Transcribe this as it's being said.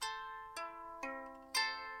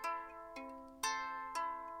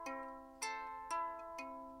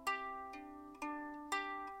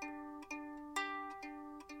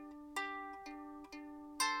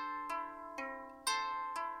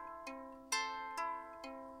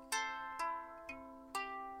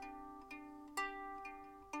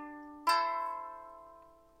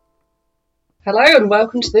Hello and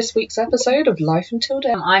welcome to this week's episode of Life Until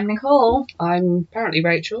Death. I'm Nicole. I'm apparently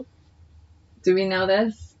Rachel. Do we know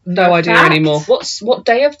this? No idea anymore. What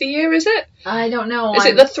day of the year is it? I don't know. Is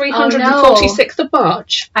it the 346th of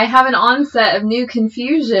March? I have an onset of new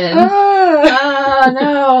confusion. Ah,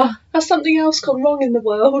 No. Has something else gone wrong in the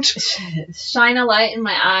world? Shine a light in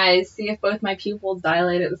my eyes. See if both my pupils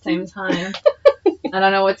dilate at the same time. I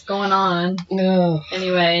don't know what's going on. Oh.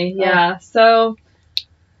 Anyway, yeah. So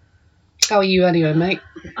How are you anyway, mate?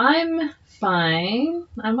 I'm fine.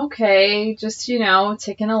 I'm okay. Just,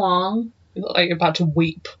 ticking along. You look like you're about to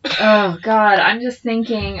weep. Oh, God. I'm just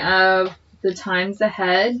thinking of the times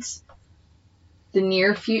ahead, the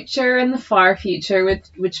near future and the far future,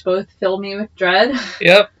 which both fill me with dread.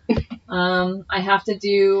 Yep. I have to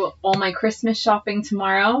do all my Christmas shopping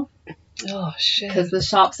tomorrow. Oh, shit. Because the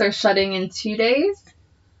shops are shutting in 2 days.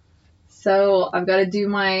 So I've got to do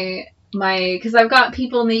my because I've got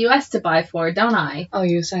people in the US to buy for, don't I? Oh,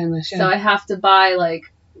 you were saying this, yeah. So I have to buy,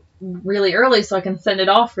 really early so I can send it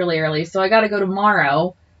off really early. So I got to go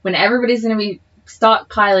tomorrow when everybody's going to be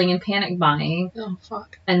stockpiling and panic buying. Oh,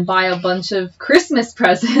 fuck. And buy a bunch of Christmas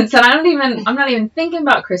presents. And I'm not even thinking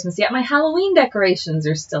about Christmas yet. My Halloween decorations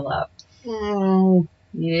are still up. Mm.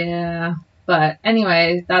 Yeah. But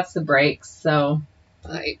anyway, that's the breaks. So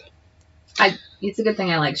Babe. It's a good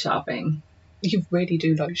thing I like shopping. You really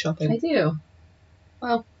do like shopping. I do.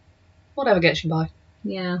 Well, whatever gets you by.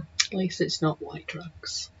 Yeah. At least it's not white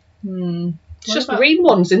drugs. What It's just about green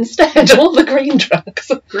ones instead. All the green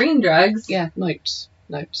drugs. green drugs? Yeah, notes.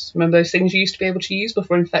 Remember those things you used to be able to use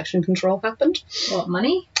before infection control happened? What,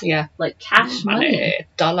 money? Yeah. Like cash money?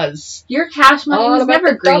 Dollars. Your cash money All was about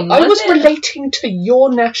never the green, I was it? relating to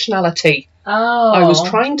your nationality. Oh. I was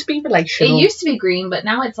trying to be It relational. used to be green, but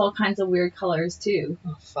now it's all kinds of weird colors too.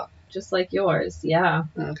 Oh, fuck. Just like yours, yeah.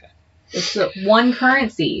 Okay. It's the one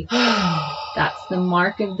currency. That's the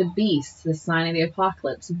mark of the beast, the sign of the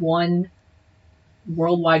apocalypse. One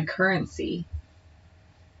worldwide currency.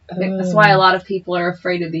 That's why a lot of people are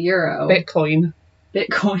afraid of the euro. Bitcoin.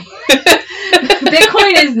 Bitcoin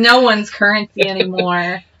is no one's currency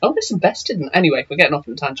anymore. Oh, it's invested in. Anyway, we're getting off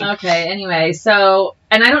on a tangent. Okay, anyway, so,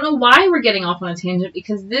 and I don't know why we're getting off on a tangent,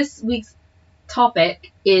 because this week's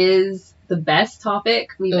topic is the best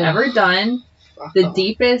topic we've ever done, the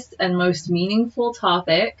deepest and most meaningful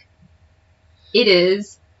topic. It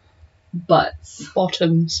is butts.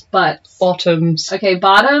 Bottoms. Butts. Bottoms. Okay,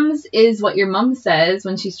 bottoms is what your mom says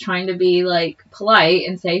when she's trying to be, polite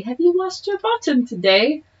and say, have you washed your bottom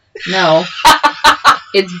today? No.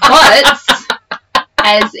 It's butts,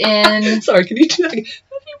 as in... Sorry, can you do that again?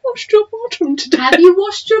 Have you washed your bottom today? Have you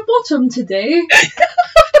washed your bottom today?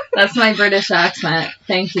 That's my British accent.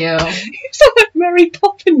 Thank you. You sound like Mary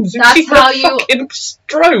Poppins. That's how you... fucking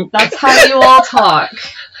stroke. That's how you all talk.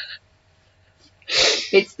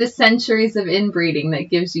 It's the centuries of inbreeding that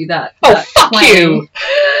gives you that. Oh, that fuck twang. you!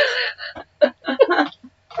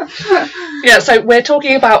 Yeah, so we're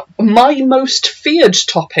talking about my most feared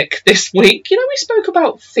topic this week. We spoke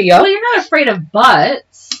about fear. Well, you're not afraid of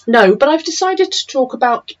butts. No, but I've decided to talk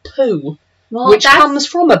about poo, Well, comes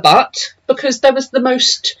from a butt because there was the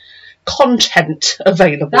most content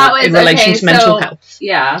available in relation to mental health.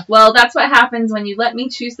 Yeah, well, that's what happens when you let me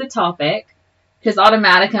choose the topic, because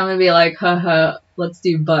automatically I'm going to be like, haha, let's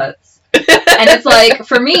do butts. And it's like,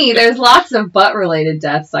 for me, there's lots of butt-related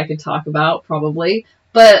deaths I could talk about, probably,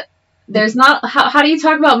 but there's not... How do you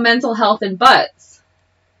talk about mental health and butts?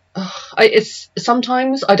 It's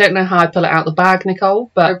sometimes I don't know how I pull it out the bag,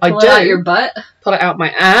 Nicole, but I do. Pull it out your butt? Pull it out my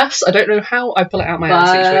ass. I don't know how I pull it out my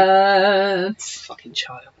ass each week. Fucking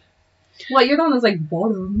child. Well, you're the one that's like,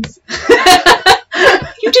 bottoms.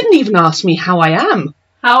 You didn't even ask me how I am.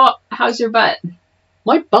 How's your butt?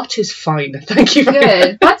 My butt is fine, thank you very much.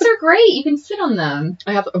 Good. Butts are great. You can sit on them.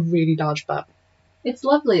 I have a really large butt. It's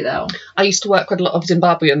lovely, though. I used to work with a lot of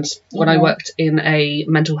Zimbabweans when I worked in a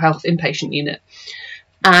mental health inpatient unit.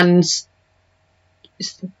 And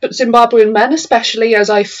Zimbabwean men, especially,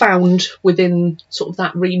 as I found within sort of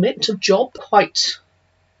that remit of job, quite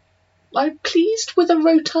pleased with a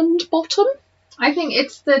rotund bottom. I think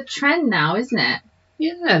it's the trend now, isn't it?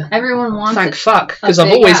 Yeah. Everyone wants Thank it. fuck, because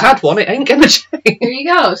I've always had one. It ain't going to change. There you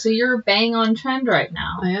go. So you're bang on trend right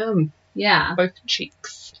now. I am. Yeah. Both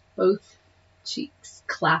cheeks. Both cheeks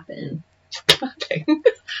clapping. Clapping?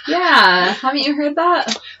 Yeah. Haven't you heard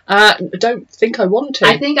that? I don't think I want to.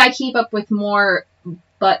 I think I keep up with more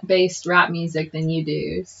butt-based rap music than you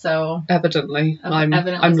do, so... Evidently. I'm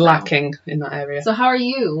so. lacking in that area. So how are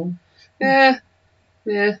you? Yeah.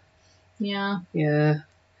 Yeah.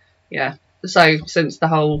 So since the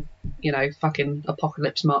whole, fucking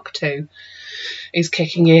Apocalypse Mark 2 is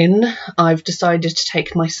kicking in, I've decided to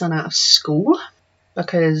take my son out of school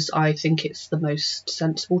because I think it's the most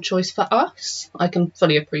sensible choice for us. I can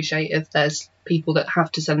fully appreciate if there's people that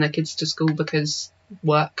have to send their kids to school because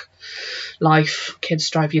work, life, kids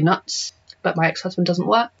drive you nuts. But my ex-husband doesn't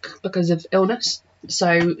work because of illness.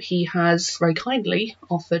 So he has very kindly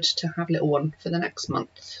offered to have little one for the next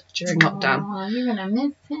month during lockdown. Oh, you're going to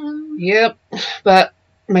miss him. Yep. But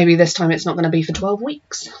maybe this time it's not going to be for 12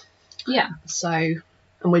 weeks. Yeah. So, and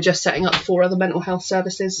we're just setting up 4 other mental health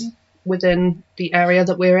services within the area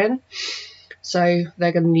that we're in. So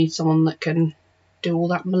they're going to need someone that can do all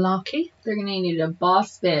that malarkey. They're going to need a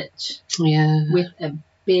boss bitch. Yeah. With a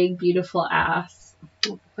big, beautiful ass.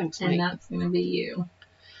 Oh, thanks, and mate. That's going to be you.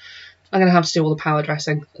 I'm going to have to do all the power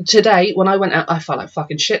dressing. Today, when I went out, I felt like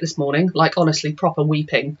fucking shit this morning. Like, honestly, proper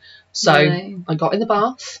weeping. So I got in the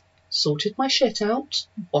bath, sorted my shit out,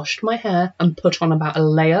 washed my hair, and put on about a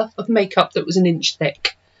layer of makeup that was an inch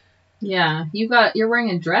thick. Yeah, you're wearing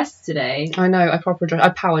a dress today. I know, I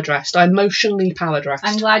power dressed. I emotionally power dressed.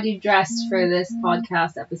 I'm glad you dressed for this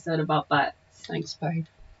podcast episode about butts. Thanks, babe.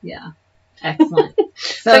 Yeah. Excellent.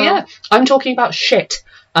 So yeah, I'm talking about shit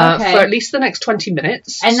for at least the next 20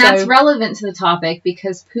 minutes. And that's relevant to the topic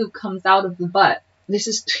because poop comes out of the butt. This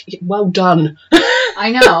is well done. I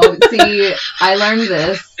know. See, I learned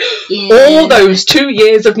this in all those 2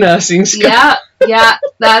 years of nursing school. Yeah.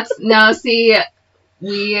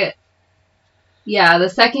 The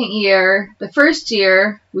second year, the first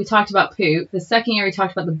year we talked about poop. The second year we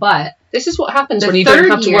talked about the butt. This is what happens when you don't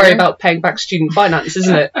have to worry about paying back student finance,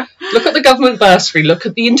 isn't it? Look at the government bursary. Look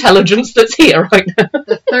at the intelligence that's here right now.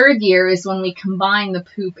 The third year is when we combine the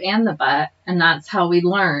poop and the butt, and that's how we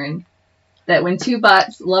learn that when 2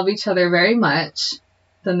 butts love each other very much,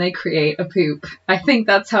 then they create a poop. I think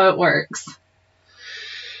that's how it works.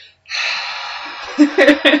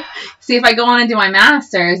 See, if I go on and do my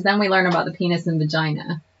master's, then we learn about the penis and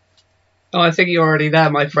vagina. Oh, I think you're already there,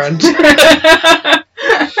 my friend.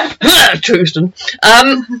 Trueston.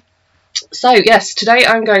 So, yes, today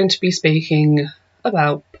I'm going to be speaking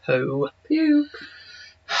about poo. Poop.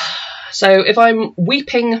 So, if I'm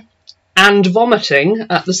weeping and vomiting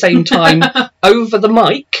at the same time over the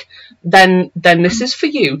mic, then this is for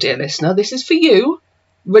you, dear listener. This is for you.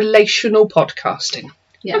 Relational podcasting.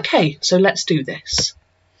 Yeah. Okay, so let's do this.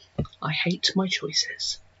 I hate my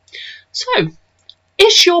choices. So,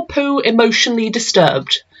 is your poo emotionally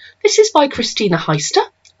disturbed? This is by Christina Heister,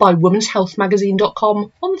 by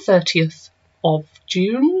womenshealthmagazine.com on the 30th of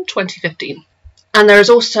June 2015. And there is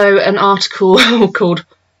also an article called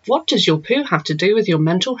What Does Your Poo Have to Do with Your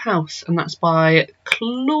Mental Health? And that's by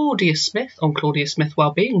Claudia Smith on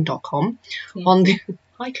claudiasmithwellbeing.com on the...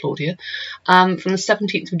 Hi, Claudia. From the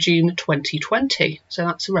 17th of June 2020. So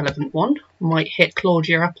that's a relevant one. Might hit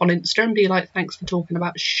Claudia up on Insta and be like, thanks for talking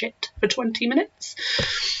about shit for 20 minutes.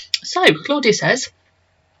 So, Claudia says,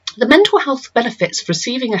 the mental health benefits of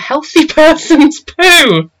receiving a healthy person's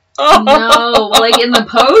poo. Oh. No, like in the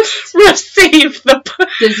post? Receive the poo.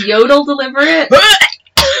 Does Yodel deliver it?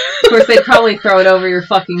 Of course, they'd probably throw it over your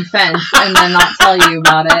fucking fence and then not tell you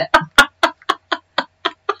about it.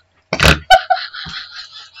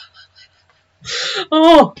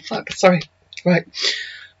 Oh, fuck, sorry. Right.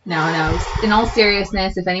 No. In all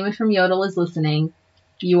seriousness, if anyone from Yodel is listening,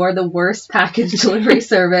 you are the worst package delivery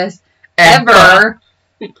service ever.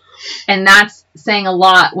 And that's saying a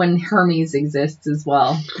lot when Hermes exists as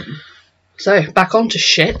well. So, back on to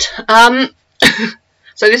shit.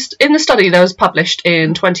 So this in the study that was published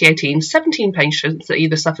in 2018, 17 patients that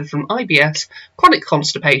either suffered from IBS, chronic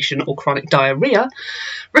constipation or chronic diarrhea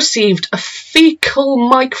received a fecal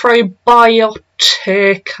microbiotic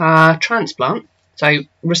transplant, so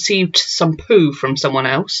received some poo from someone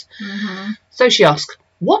else. Mm-hmm. So she asked,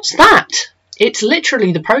 what's that? It's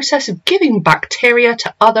literally the process of giving bacteria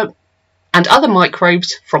to other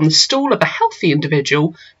microbes from the stool of a healthy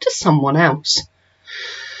individual to someone else.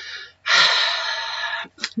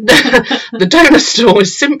 The donor stool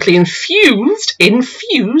is simply infused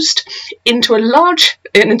into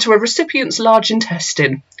a recipient's large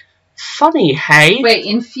intestine. Funny, hey? Wait,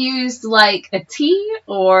 infused like a tea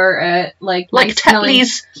or like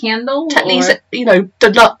Tetley's candle? Tetley's,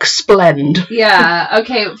 deluxe blend. Yeah.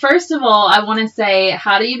 Okay. First of all, I want to say,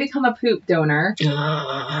 how do you become a poop donor?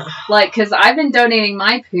 Because I've been donating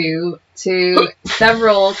my poo to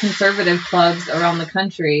several conservative clubs around the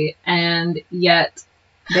country, and yet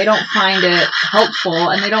they don't find it helpful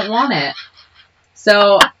and they don't want it.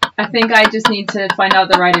 So I think I just need to find out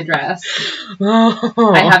the right address.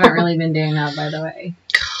 I haven't really been doing that, by the way.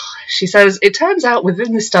 Gosh, She says, it turns out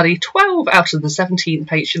within the study, 12 out of the 17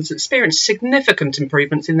 patients experienced significant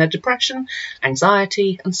improvements in their depression,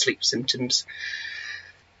 anxiety, and sleep symptoms.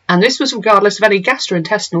 And this was regardless of any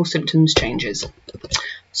gastrointestinal symptoms changes.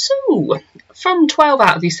 So, from 12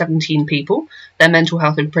 out of these 17 people, their mental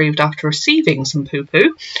health improved after receiving some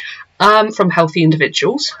poo-poo from healthy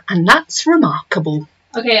individuals, and that's remarkable.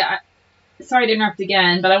 Okay, sorry to interrupt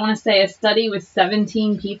again, but I want to say a study with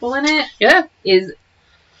 17 people in it is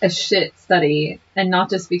a shit study, and not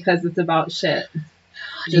just because it's about shit.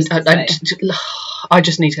 I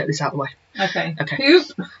just need to get this out of the way. Okay. Poop.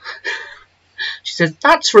 She says,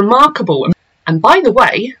 that's remarkable. And by the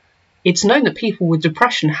way, it's known that people with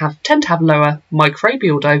depression tend to have lower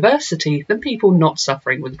microbial diversity than people not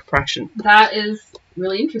suffering with depression. That is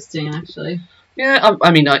really interesting, actually. Yeah, I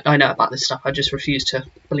mean, I know about this stuff. I just refuse to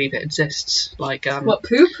believe it exists. Like, what,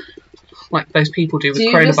 poop? Like those people do with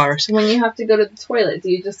coronavirus. When you have to go to the toilet, do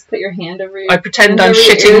you just put your hand over your... I pretend I'm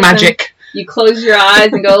shitting magic. You close your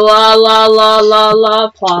eyes and go la la la la la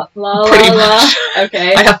plop la la la.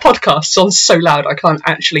 Okay. I have podcasts on so loud I can't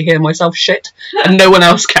actually hear myself shit, and no one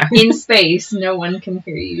else can. In space, no one can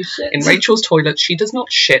hear you shit. In Rachel's toilet, she does not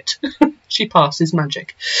shit. She passes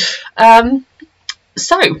magic.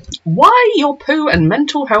 So, why your poo and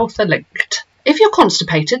mental health are linked? If you're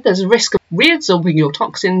constipated, there's a risk of reabsorbing your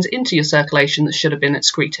toxins into your circulation that should have been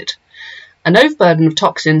excreted. An overburden of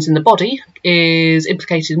toxins in the body is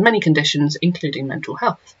implicated in many conditions, including mental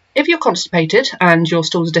health. If you're constipated and your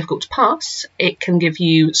stools are difficult to pass, it can give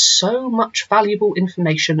you so much valuable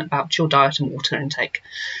information about your diet and water intake.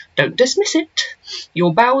 Don't dismiss it.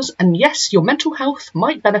 Your bowels and, yes, your mental health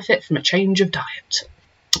might benefit from a change of diet.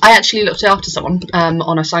 I actually looked after someone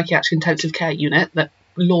on a psychiatric intensive care unit that,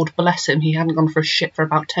 Lord bless him, he hadn't gone for a shit for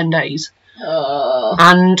about 10 days.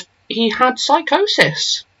 And he had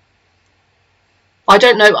psychosis. I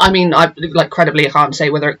don't know, I mean, credibly, I can't say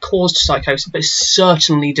whether it caused psychosis, but it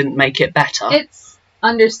certainly didn't make it better. It's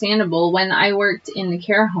understandable. When I worked in the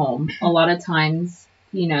care home, a lot of times,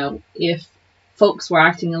 you know, if folks were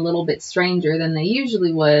acting a little bit stranger than they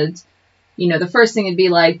usually would, you know, the first thing would be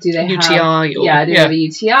like, do they UTI have... do they have a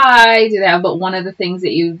UTI? Do they have... But one of the things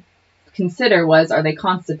that you consider was, are they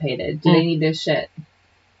constipated? Do they need to shit?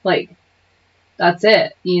 Like, that's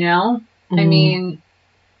it, you know? I mean...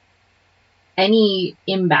 Any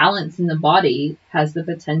imbalance in the body has the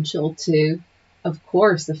potential to, of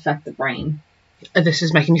course, affect the brain. This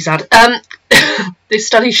is making me sad. This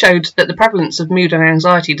study showed that the prevalence of mood and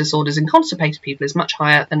anxiety disorders in constipated people is much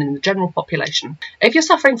higher than in the general population. If you're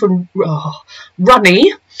suffering from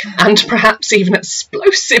runny and perhaps even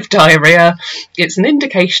explosive diarrhea, it's an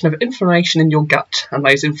indication of inflammation in your gut, and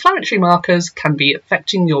those inflammatory markers can be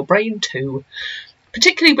affecting your brain too.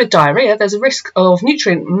 Particularly with diarrhea, there's a risk of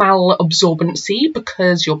nutrient malabsorbency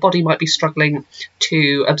because your body might be struggling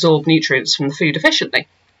to absorb nutrients from the food efficiently.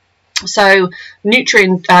 So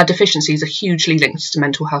nutrient deficiencies are hugely linked to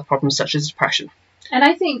mental health problems such as depression. And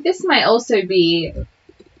I think this might also be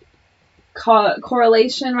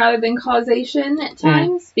correlation rather than causation at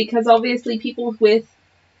times, because obviously people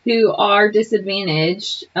who are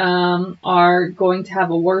disadvantaged are going to have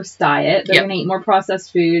a worse diet. They're going to eat more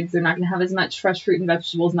processed foods. They're not going to have as much fresh fruit and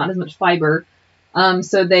vegetables, not as much fiber.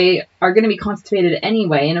 So they are going to be constipated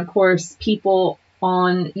anyway. And of course, people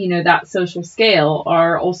on, you know, that social scale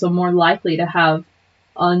are also more likely to have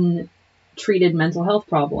untreated mental health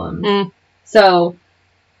problems. So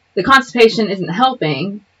the constipation isn't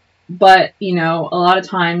helping, but, you know, a lot of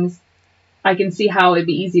times I can see how it'd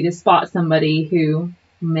be easy to spot somebody who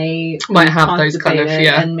might have those kind of,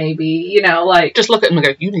 and maybe, you know, like, just look at them and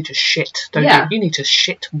go, you need to shit, don't you? You need to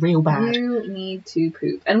shit real bad. You need to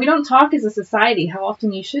poop. And we don't talk as a society how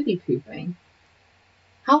often you should be pooping.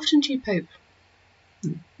 How often do you poop?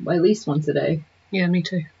 Well, at least once a day. Yeah, me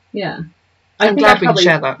too. Yeah. I'm glad we can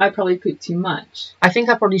share that. I probably poop too much. I think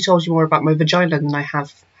I probably told you more about my vagina than I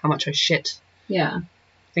have how much I shit. Yeah.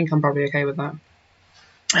 I think I'm probably okay with that.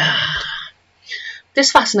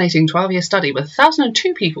 This fascinating 12-year study with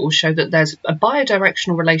 1,002 people showed that there's a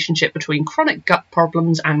bidirectional relationship between chronic gut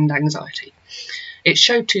problems and anxiety. It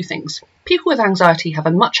showed two things. People with anxiety have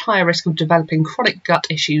a much higher risk of developing chronic gut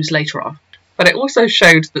issues later on. But it also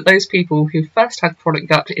showed that those people who first had chronic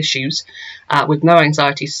gut issues with no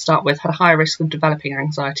anxiety to start with had a higher risk of developing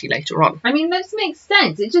anxiety later on. I mean, this makes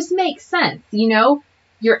sense. It just makes sense. You know,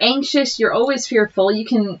 you're anxious, you're always fearful.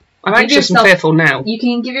 I'm anxious and fearful now. You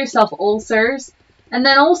can give yourself ulcers. And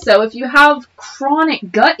then also, if you have chronic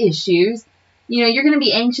gut issues, you know, you're going to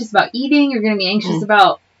be anxious about eating. You're going to be anxious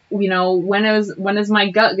about, you know, when is my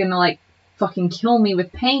gut going to, like, fucking kill me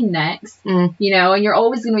with pain next, Mm. you know, and you're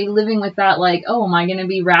always going to be living with that, like, oh, am I going to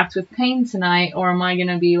be racked with pain tonight, or am I going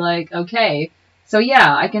to be like, okay. So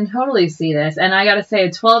yeah, I can totally see this. And I gotta say, a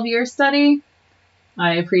 12-year study,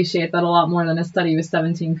 I appreciate that a lot more than a study with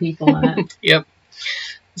 17 people in it. Yep.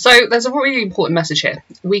 So there's a really important message here.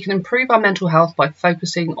 We can improve our mental health by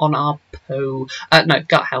focusing on our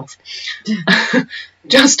gut health.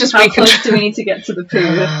 Just as How we can. close do we need to get to the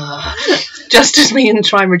poo? Just as we can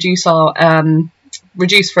try and reduce,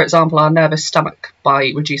 for example, our nervous stomach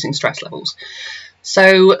by reducing stress levels.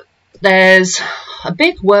 So there's a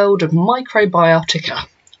big world of microbiotica.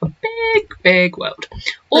 A big world.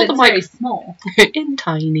 But it's very small. In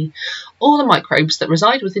tiny. All the microbes that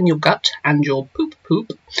reside within your gut and your poop.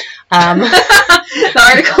 The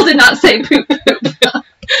article did not say poop.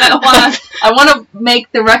 I want to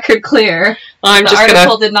make the record clear. The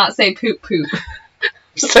article did not say poop.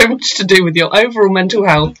 So much to do with your overall mental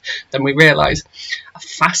health than we realise.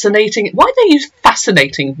 Fascinating. Why do they use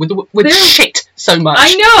fascinating with shit so much?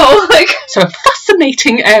 I know. So a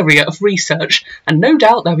fascinating area of research, and no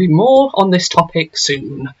doubt there'll be more on this topic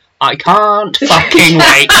soon. I can't fucking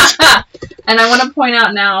wait. And I want to point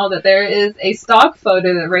out now that there is a stock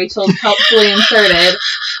photo that Rachel helpfully inserted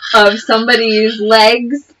of somebody's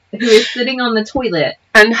legs who is sitting on the toilet.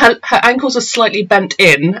 And her ankles are slightly bent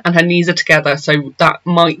in and her knees are together, so that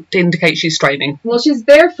might indicate she's straining. Well, she's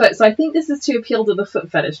barefoot, so I think this is to appeal to the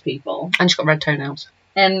foot fetish people. And she's got red toenails.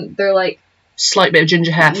 And they're like... Slight bit of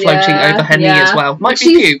ginger hair floating over her knee as well. Might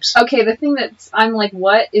be pubes. Okay, the thing that's... I'm like,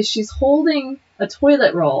 what? Is she's holding a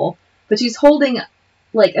toilet roll, but she's holding,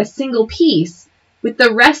 like, a single piece, with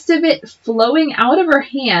the rest of it flowing out of her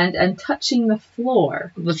hand and touching the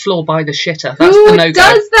floor. The floor by the shitter. That's Who the no-go.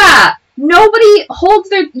 does that? Nobody holds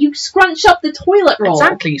their... You scrunch up the toilet roll.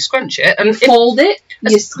 Exactly, you scrunch it. And you fold it,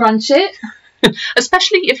 you scrunch it.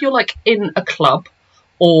 Especially if you're, like, in a club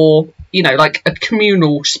or, you know, like a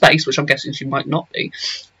communal space, which I'm guessing she might not be.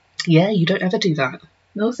 Yeah, you don't ever do that. It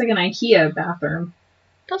looks like an IKEA bathroom.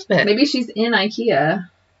 Does it? Maybe she's in IKEA.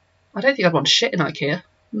 I don't think I'd want to shit in IKEA.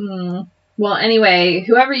 Well, anyway,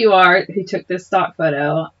 whoever you are who took this stock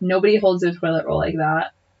photo, nobody holds a toilet roll like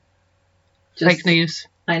that. Fake news.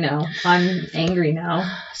 I know. I'm angry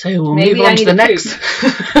now. So we'll move on to the next.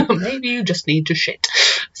 Maybe you just need to shit.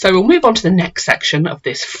 So we'll move on to the next section of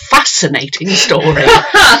this fascinating story.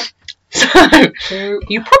 So,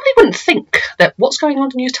 you probably wouldn't think that what's going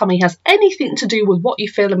on in your tummy has anything to do with what you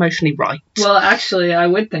feel emotionally right. Well, actually, I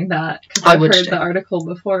would think that, because I've heard the article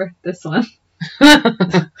before this one.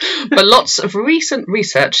 But lots of recent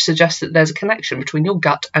research suggests that there's a connection between your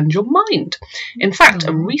gut and your mind. In fact,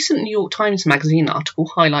 a recent New York Times Magazine article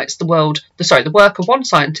highlights the work of one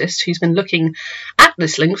scientist who's been looking at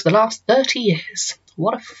this link for the last 30 years.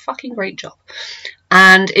 What a fucking great job.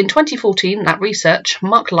 And in 2014, that research,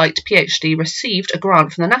 Mark Light, PhD, received a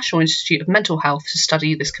grant from the National Institute of Mental Health to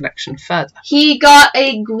study this connection further. He got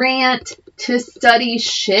a grant to study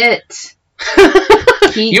shit.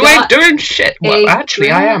 You ain't doing shit. Well,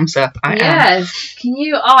 actually, I am, sir. I am. Yes. Can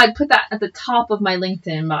you... Oh, I'd put that at the top of my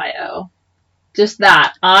LinkedIn bio. Just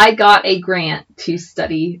that. I got a grant to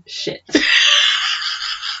study shit.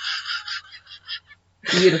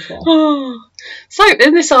 Beautiful. So,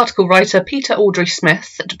 in this article, writer Peter Audrey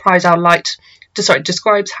Smith describes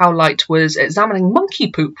how Light was examining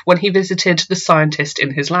monkey poop when he visited the scientist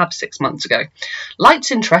in his lab 6 months ago.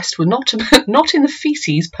 Light's interest was not in the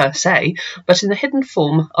feces per se, but in the hidden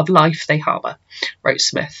form of life they harbour, wrote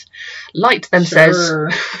Smith. Light then says...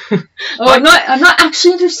 I'm not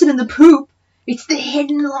actually interested in the poop. It's the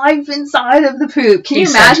hidden life inside of the poop. Can you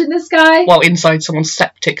imagine this guy? Well, inside someone's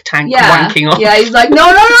septic tank wanking off. Yeah, he's like, no,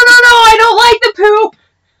 I don't like the poop.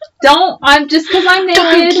 I'm just because I'm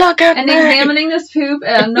naked and examining this poop.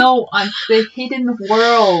 No, I'm the hidden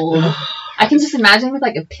world. I can just imagine with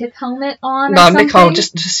like a pith helmet on. No, Nicole,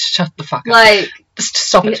 just shut the fuck up. Like, just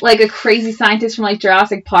stop it. Like a crazy scientist from like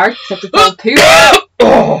Jurassic Park, except it's all poop.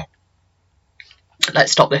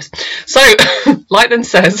 Let's stop this. So, Light then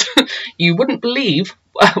says, you wouldn't believe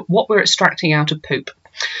what we're extracting out of poop.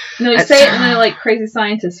 No, you say it in a like crazy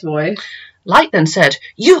scientist voice. Light then said,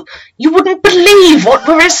 you wouldn't believe what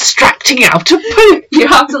we're extracting out of poop. You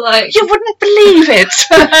have to like... You wouldn't believe it.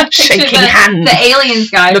 Shaking hands. The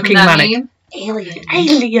aliens guy looking from that manic. meme.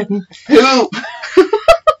 Alien poop.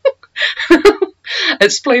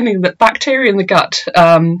 Explaining that bacteria in the gut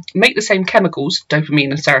make the same chemicals,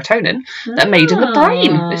 dopamine and serotonin, that are made in the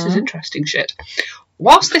brain. This is interesting shit.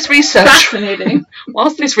 Whilst this research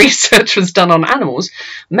was done on animals,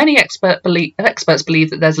 many experts believe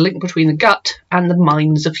that there's a link between the gut and the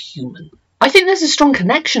minds of humans. I think there's a strong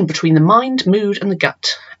connection between the mind, mood and the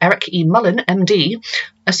gut. Eric E. Mullen, MD,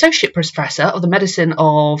 Associate Professor of the Medicine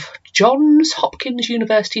of Johns Hopkins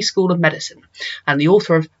University School of Medicine, and the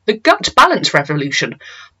author of The Gut Balance Revolution.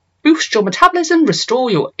 Boost your metabolism, restore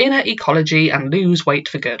your inner ecology, and lose weight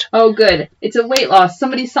for good. Oh, good. It's a weight loss.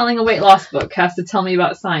 Somebody selling a weight loss book has to tell me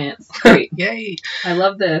about science. Great. Yay. I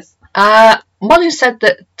love this. Mullen said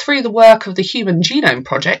that through the work of the Human Genome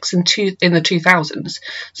Projects in the 2000s,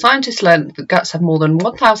 scientists learned that guts have more than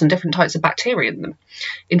 1,000 different types of bacteria in them.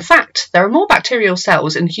 In fact, there are more bacterial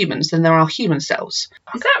cells in humans than there are human cells.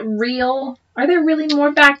 Is that real? Are there really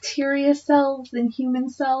more bacteria cells than human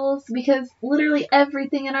cells? Because literally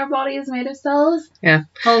everything in our body is made of cells? Yeah.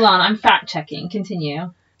 Hold on, I'm fact-checking.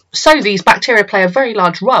 Continue. So these bacteria play a very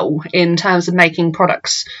large role in terms of making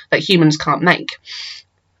products that humans can't make.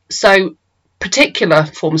 So particular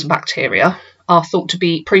forms of bacteria are thought to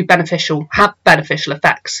be have beneficial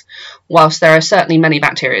effects, whilst there are certainly many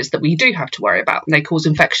bacteria that we do have to worry about, and they cause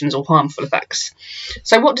infections or harmful effects.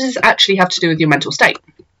 So what does this actually have to do with your mental state?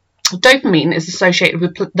 Dopamine is associated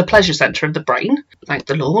with the pleasure centre of the brain. Thank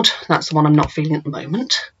the Lord, that's the one I'm not feeling at the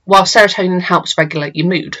moment. While serotonin helps regulate your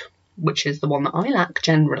mood, which is the one that I lack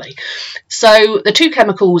generally. So the two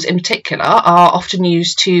chemicals in particular are often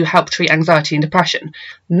used to help treat anxiety and depression.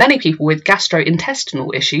 Many people with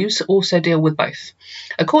gastrointestinal issues also deal with both.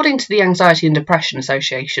 According to the Anxiety and Depression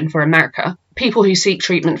Association for America, people who seek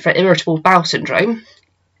treatment for irritable bowel syndrome,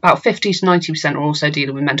 about 50 to 90% are also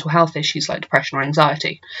dealing with mental health issues like depression or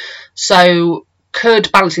anxiety. So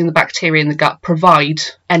could balancing the bacteria in the gut provide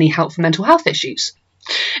any help for mental health issues?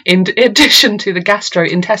 In addition to the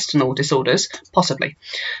gastrointestinal disorders, possibly.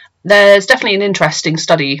 There's definitely an interesting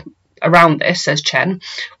study around this, says Chen,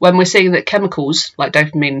 when we're seeing that chemicals like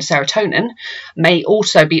dopamine and serotonin may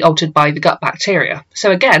also be altered by the gut bacteria.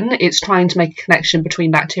 So again, it's trying to make a connection between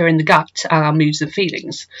bacteria in the gut and our moods and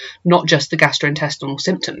feelings, not just the gastrointestinal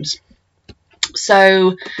symptoms.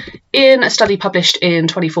 So in a study published in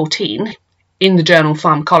 2014, in the journal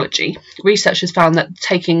Pharmacology, researchers found that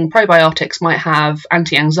taking probiotics might have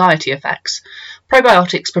anti-anxiety effects.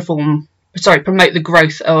 Probiotics promote the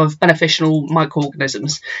growth of beneficial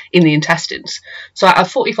microorganisms in the intestines. So out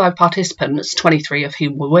of 45 participants, 23 of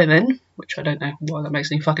whom were women, which I don't know why that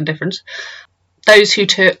makes any fucking difference, those who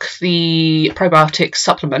took the probiotic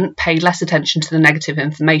supplement paid less attention to the negative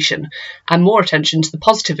information and more attention to the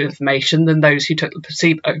positive information than those who took the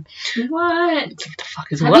placebo. What? What the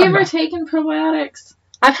fuck is Have you ever taken probiotics?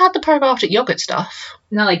 I've had the probiotic yogurt stuff.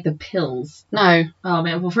 Not like the pills. No. Oh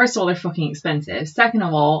man, well first of all, they're fucking expensive. Second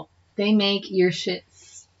of all, they make your shit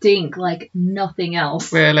stink like nothing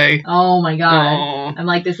else. Really? Oh my god. Aww. I'm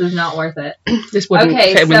like, this is not worth it. This wouldn't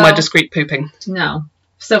fit with my discreet pooping. No.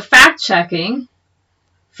 So fact checking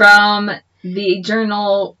from the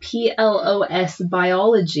journal PLOS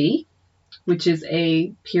Biology, which is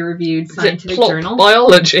a peer-reviewed scientific journal.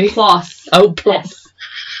 Biology? PLOS. Oh, PLOS.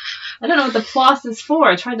 I don't know what the PLOS is for.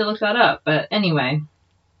 I tried to look that up, but anyway.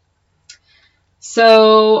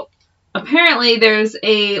 So apparently there's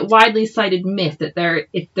a widely cited myth that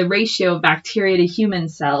if the ratio of bacteria to human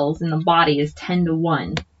cells in the body is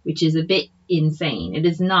 10-1, which is a bit insane. It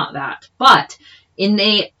is not that. But in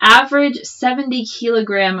the average 70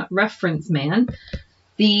 kilogram reference man,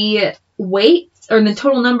 the weight or the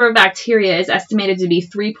total number of bacteria is estimated to be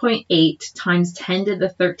 3.8 times 10 to the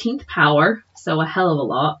 13th power, so a hell of a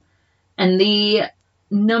lot. And the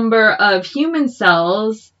number of human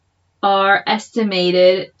cells are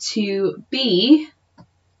estimated to be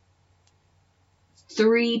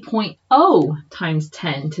 3.0 times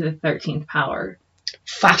 10 to the 13th power.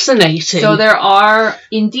 Fascinating. So there are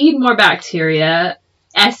indeed more bacteria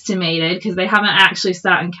estimated, because they haven't actually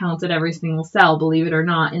sat and counted every single cell, believe it or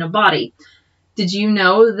not, in a body. Did you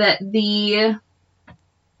know that the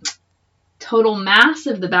total mass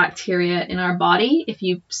of the bacteria in our body, if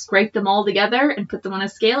you scrape them all together and put them on a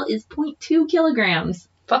scale, is 0.2 kilograms?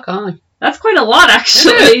 Fuck on. That's quite a lot,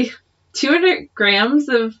 actually. 200 grams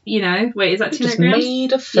of, wait, is that 200 grams?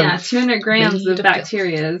 Made of filth. Yeah, 200 grams Made of of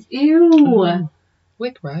bacteria. Ew.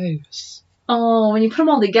 We're gross. Oh, when you put them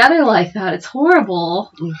all together like that, it's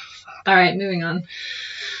horrible. All right, moving on.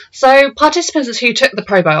 So participants who took the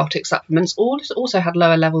probiotic supplements also had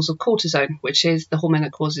lower levels of cortisol, which is the hormone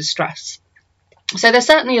that causes stress. So there's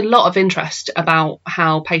certainly a lot of interest about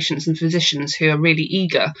how patients and physicians who are really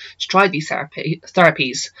eager to try these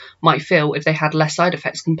therapies might feel if they had less side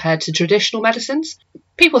effects compared to traditional medicines.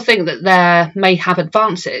 People think that there may have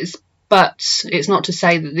advances, but it's not to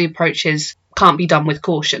say that the approach is can't be done with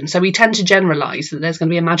caution. So we tend to generalise that there's going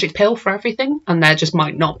to be a magic pill for everything, and there just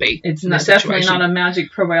might not be. It's not, definitely not a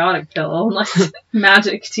magic probiotic pill, unless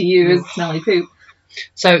magic to you is smelly poop.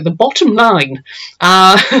 So the bottom line,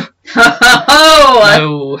 Oh!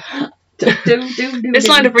 no. This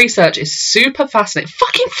line of research is super fascinating.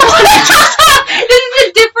 Fucking fascinating! This is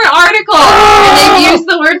a different article, and they've used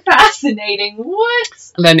the word fascinating.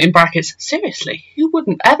 What? And then in brackets, seriously, who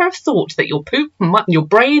wouldn't ever have thought that your poop and your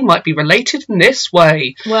brain might be related in this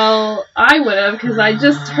way? Well, I would have, because I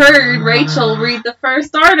just heard Rachel read the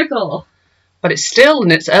first article. But it's still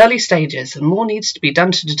in its early stages, and more needs to be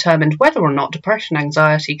done to determine whether or not depression and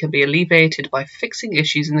anxiety can be alleviated by fixing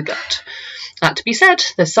issues in the gut. That to be said,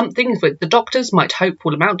 there's something that the doctors might hope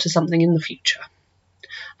will amount to something in the future.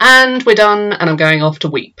 And we're done, and I'm going off to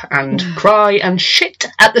weep and cry and shit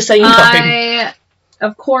at the same time.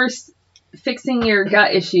 Of course, fixing your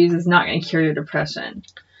gut issues is not going to cure your depression.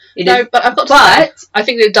 But I've got to say, I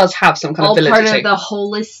think it does have some kind of validity. All part of the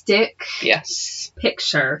holistic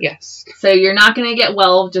picture. Yes. So you're not going to get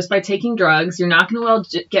well just by taking drugs. You're not going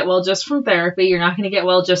to get well just from therapy. You're not going to get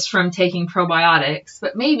well just from taking probiotics.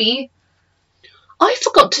 But maybe... I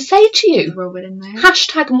forgot to say to you, throw it in there.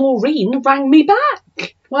 #, Maureen rang me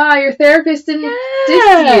back. Wow, your therapist didn't diss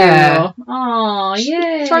you. Oh,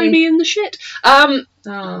 yay. Throw me in the shit.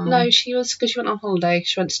 No, she was, because she went on holiday.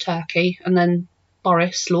 She went to Turkey, and then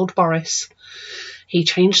Lord Boris, he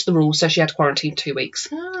changed the rules, so she had to quarantine 2 weeks.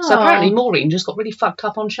 Oh. So apparently Maureen just got really fucked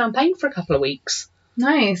up on champagne for a couple of weeks.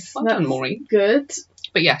 Nice. Well done, Maureen. Good.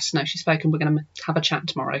 But yes, no, she's spoken. We're going to have a chat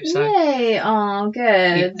tomorrow. So. Yay. Oh,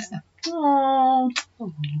 good. Yeah. Oh,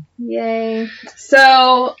 yay.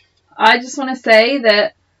 So, I just want to say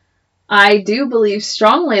that I do believe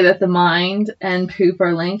strongly that the mind and poop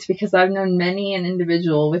are linked, because I've known many an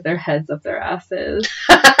individual with their heads up their asses.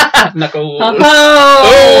 Knuckles.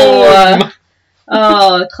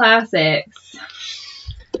 Oh, classics.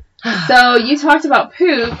 So, you talked about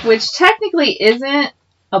poop, which technically isn't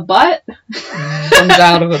a butt. Comes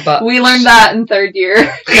out of a butt. We learned that in 3rd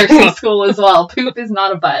year nursing school as well. Poop is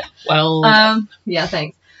not a butt. Well. Yeah,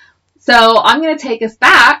 thanks. So I'm going to take us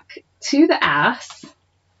back to the ass.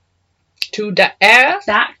 To the ass?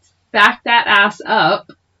 Back that ass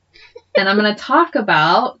up. And I'm going to talk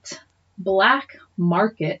about black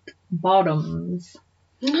market bottoms.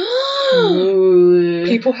 Ooh.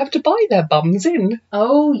 People have to buy their bums in.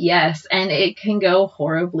 Oh, yes. And it can go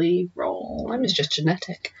horribly wrong. Mine was just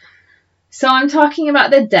genetic. So I'm talking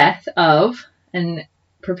about the death of, and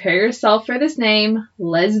prepare yourself for this name,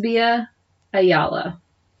 Lesbia Ayala.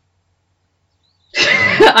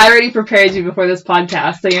 I already prepared you before this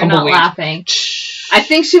podcast, so you're not laughing. I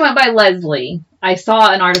think she went by Leslie. I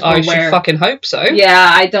saw an article where... I should fucking hope so. Yeah,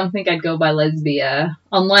 I don't think I'd go by Lesbia.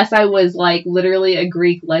 Unless I was, like, literally a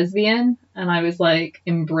Greek lesbian, and I was, like,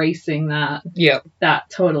 embracing that. Yeah. That,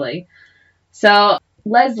 totally. So,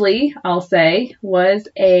 Leslie, I'll say, was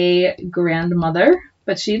a grandmother,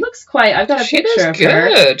 but she looks quite... I've got a picture of her.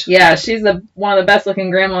 Good. Yeah, she's one of the best-looking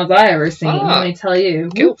grandmas I ever seen, let me tell you.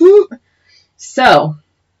 Whoop, whoop. So,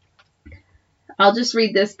 I'll just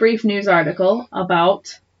read this brief news article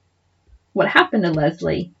about what happened to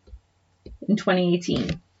Leslie in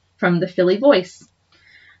 2018 from the Philly Voice.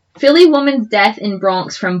 Philly woman's death in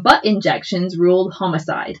Bronx from butt injections ruled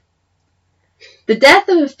homicide. The death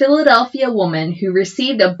of a Philadelphia woman who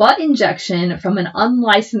received a butt injection from an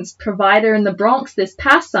unlicensed provider in the Bronx this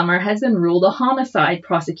past summer has been ruled a homicide,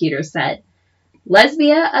 prosecutors said.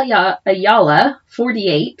 Lesbia Ayala,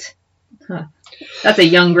 48. That's a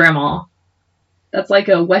young grandma. That's like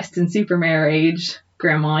a Weston Supermare age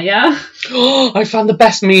grandma, yeah? I found the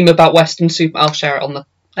best meme about Weston Super. I'll share it on the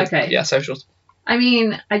socials. I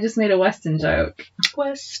mean, I just made a Weston joke.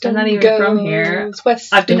 Weston I'm not even goes, from here.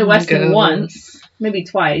 Weston I've been to Weston goes. once, maybe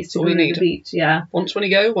twice. That's all we need. To the beach, yeah. Once when you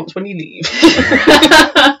go, once when you leave.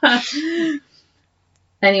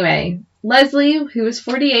 Anyway, Leslie, who was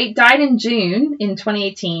 48, died in June in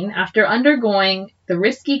 2018 after undergoing the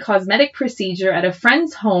risky cosmetic procedure at a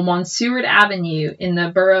friend's home on Seward Avenue in the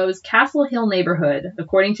borough's Castle Hill neighborhood,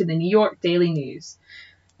 according to the New York Daily News.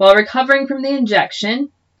 While recovering from the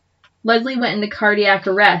injection, Leslie went into cardiac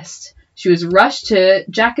arrest. She was rushed to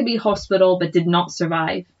Jacobi Hospital but did not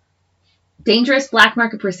survive. Dangerous black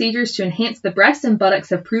market procedures to enhance the breasts and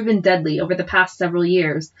buttocks have proven deadly over the past several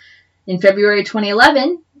years. In February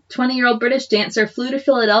 2011, 20-year-old British dancer flew to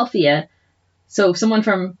Philadelphia. So someone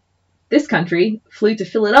from this country flew to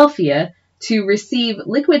Philadelphia to receive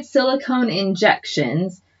liquid silicone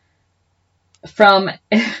injections from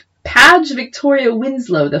Madge Victoria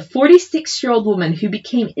Winslow, the 46-year-old woman who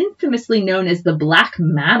became infamously known as the Black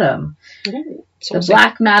Madam. Ooh, The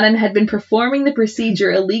Black Madam had been performing the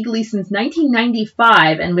procedure illegally since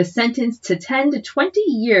 1995 and was sentenced to 10 to 20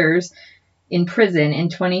 years in prison in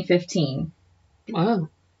 2015. Wow.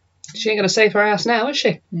 She ain't going to save her ass now, is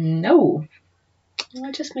she? No.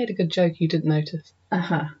 I just made a good joke you didn't notice.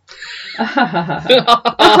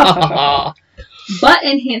 Butt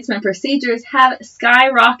enhancement procedures have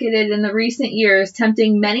skyrocketed in the recent years,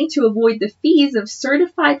 tempting many to avoid the fees of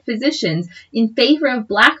certified physicians in favor of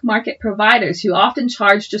black market providers who often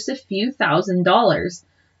charge just a few $1,000s.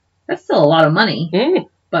 That's still a lot of money.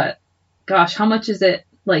 But, gosh, how much is it,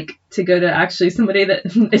 like, to go to actually somebody that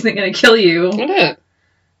isn't going to kill you? Yeah.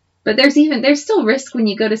 But there's still risk when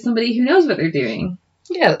you go to somebody who knows what they're doing.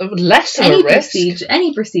 Yeah, less of a risk.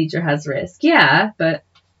 Any procedure has risk, yeah, but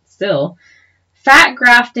still. Fat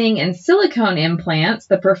grafting and silicone implants,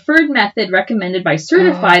 the preferred method recommended by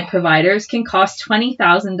certified providers, can cost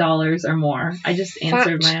 $20,000 or more. I just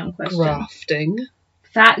answered my own question.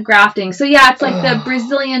 Fat grafting. So yeah, it's like the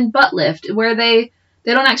Brazilian butt lift, where they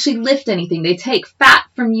don't actually lift anything. They take fat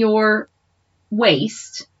from your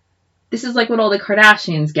waist. This is like what all the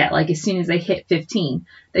Kardashians get, like as soon as they hit 15.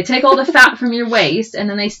 They take all the fat from your waist and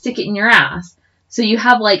then they stick it in your ass. So you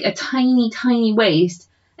have like a tiny, tiny waist.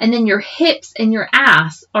 And then your hips and your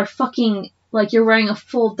ass are fucking like you're wearing a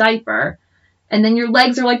full diaper. And then your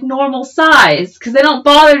legs are like normal size because they don't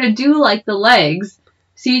bother to do like the legs.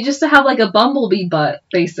 So you just have like a bumblebee butt,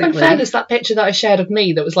 basically. In fairness, that picture that I shared of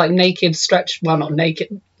me that was like naked, stretched, well, not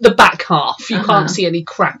naked, the back half. You can't see any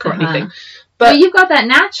crack or anything. But you've got that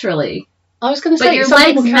naturally. I was going to say, but your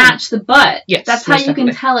legs match the butt. Yes, that's how you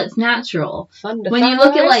can tell it's natural. When you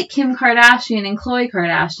look at like Kim Kardashian and Khloe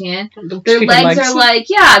Kardashian, their legs are like,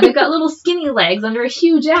 yeah, they've got little skinny legs under a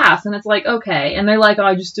huge ass, and it's like, okay, and they're like, oh,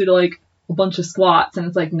 I just did like a bunch of squats, and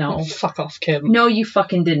it's like, no, fuck off, Kim. No, you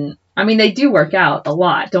fucking didn't. I mean, they do work out a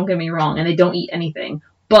lot. Don't get me wrong, and they don't eat anything,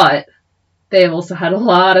 but they have also had a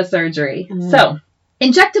lot of surgery. So.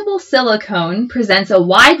 Injectable silicone presents a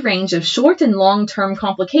wide range of short and long-term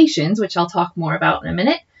complications, which I'll talk more about in a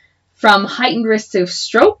minute, from heightened risks of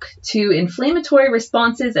stroke to inflammatory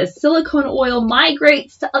responses as silicone oil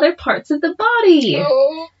migrates to other parts of the body.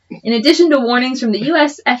 In addition to warnings from the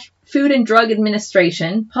U.S. Food and Drug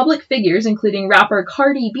Administration, public figures, including rapper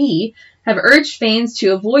Cardi B, have urged fans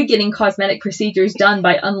to avoid getting cosmetic procedures done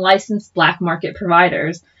by unlicensed black market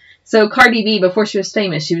providers. So Cardi B, before she was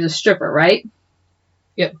famous, she was a stripper, right?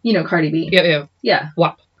 Yep. You know Cardi B. Yeah.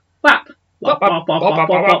 Wap.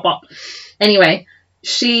 Anyway,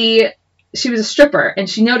 she was a stripper, and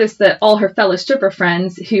she noticed that all her fellow stripper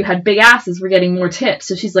friends who had big asses were getting more tips.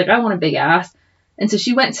 So she's like, I want a big ass. And so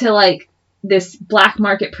she went to like this black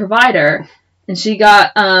market provider, and she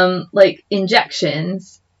got like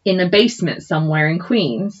injections in a basement somewhere in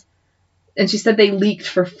Queens. And she said they leaked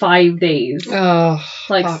for 5 days. Oh,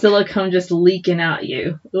 like fuck. Silicone just leaking at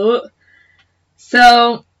you. Ugh.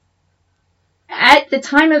 So, at the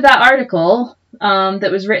time of that article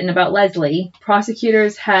that was written about Leslie,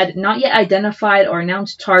 prosecutors had not yet identified or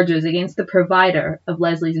announced charges against the provider of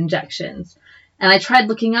Leslie's injections. And I tried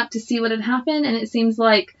looking up to see what had happened, and it seems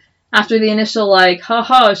like after the initial, like,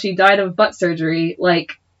 haha, she died of butt surgery,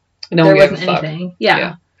 like, there wasn't anything.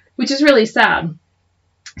 Yeah. Which is really sad.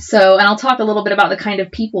 So, and I'll talk a little bit about the kind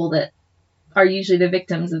of people that are usually the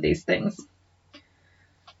victims of these things.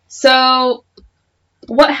 So,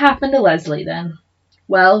 what happened to Leslie then?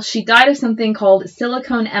 Well, she died of something called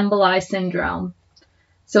silicone emboli syndrome.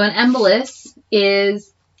 So an embolus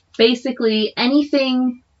is basically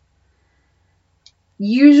anything,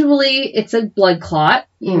 usually it's a blood clot.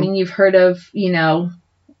 I mean, you've heard of, deep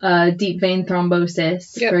vein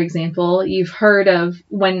thrombosis, for example. You've heard of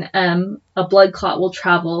when a blood clot will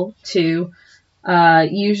travel to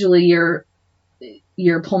usually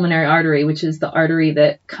your pulmonary artery, which is the artery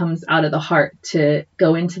that comes out of the heart to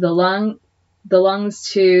go into the lungs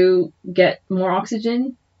to get more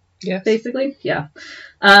oxygen. Yes. Basically. Yeah.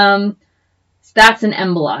 So that's an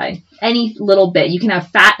emboli. Any little bit. You can have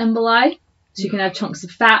fat emboli. So you can have chunks of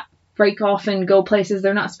fat break off and go places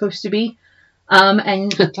they're not supposed to be.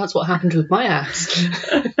 And that's what happened with my ass.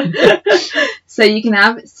 So you can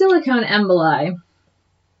have silicone emboli.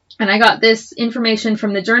 And I got this information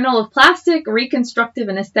from the Journal of Plastic, Reconstructive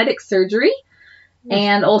and Aesthetic Surgery,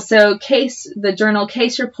 and also the journal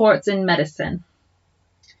Case Reports in Medicine.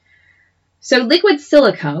 So liquid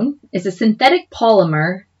silicone is a synthetic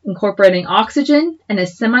polymer incorporating oxygen and a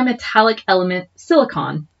semi-metallic element,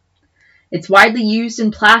 silicon. It's widely used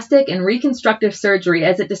in plastic and reconstructive surgery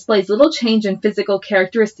as it displays little change in physical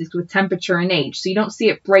characteristics with temperature and age. So you don't see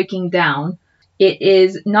it breaking down. It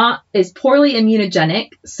is poorly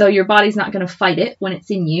immunogenic, so your body's not going to fight it when it's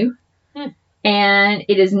in you. And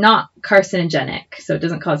it is not carcinogenic, so it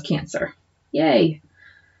doesn't cause cancer. Yay.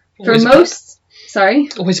 Always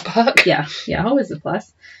always a perk. Yeah, always a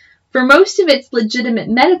plus. For most of its legitimate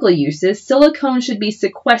medical uses, silicone should be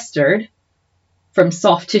sequestered from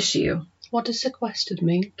soft tissue. What does sequestered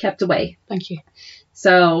mean? Kept away. Thank you.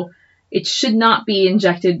 So it should not be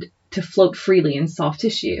injected to float freely in soft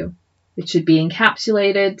tissue. It should be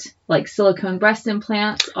encapsulated, like silicone breast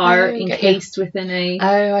implants are encased within a...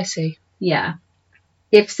 Oh, I see. Yeah.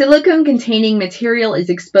 If silicone-containing material is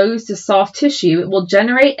exposed to soft tissue, it will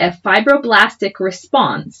generate a fibroblastic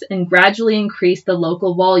response and gradually increase the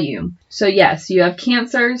local volume. So yes, you have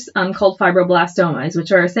cancers called fibroblastomas,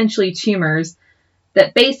 which are essentially tumors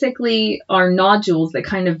that basically are nodules that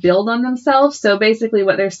kind of build on themselves. So basically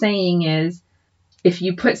what they're saying is, if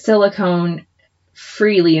you put silicone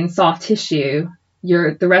freely in soft tissue,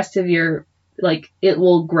 the rest of your, it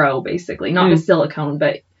will grow basically. Not with silicone,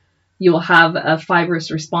 but you will have a fibrous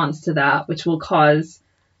response to that, which will cause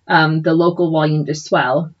the local volume to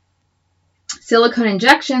swell. Silicone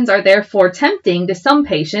injections are therefore tempting to some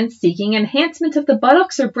patients seeking enhancement of the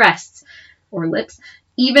buttocks or breasts or lips,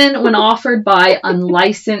 even when offered by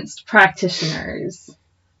unlicensed practitioners.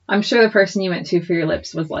 I'm sure the person you went to for your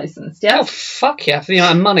lips was licensed, yes? Oh, fuck yeah, for the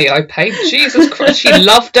amount of money I paid. Jesus Christ, she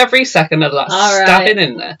loved every second of that stabbing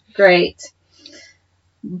in there. Great.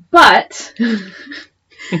 But...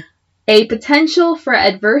 a potential for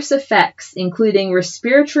adverse effects, including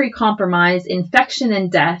respiratory compromise, infection,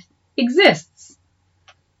 and death, exists.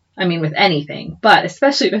 I mean, with anything, but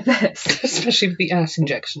especially with this. Especially with the ass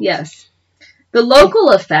injections. Yes. The local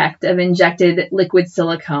effect of injected liquid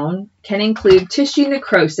silicone can include tissue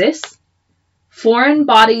necrosis, foreign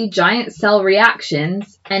body giant cell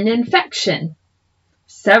reactions, and infection.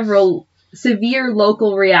 Several severe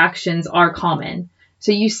local reactions are common.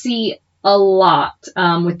 So you see a lot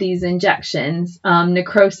with these injections.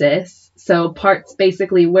 Necrosis, so parts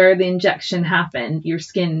basically where the injection happened, your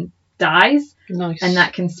skin dies. Nice. And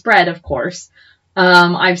that can spread, of course.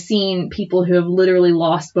 I've seen people who have literally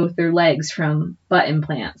lost both their legs from butt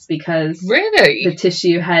implants because the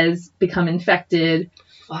tissue has become infected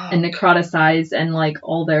and necroticized, and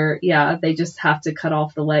all they just have to cut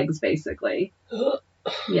off the legs basically.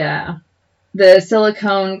 Yeah. The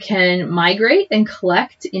silicone can migrate and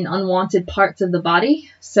collect in unwanted parts of the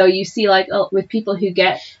body. So you see, with people who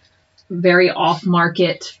get very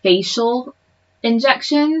off-market facial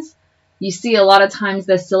injections, you see a lot of times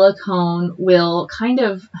the silicone will kind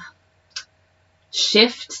of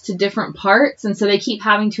shift to different parts. And so they keep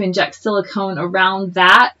having to inject silicone around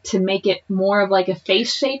that to make it more of a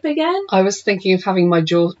face shape again. I was thinking of having my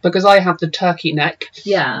jaw, because I have the turkey neck.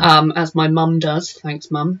 Yeah. As my mum does.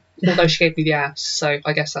 Thanks, Mum. Although she gave me the ass, so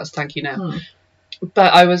I guess that's thank you now.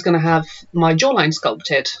 But I was going to have my jawline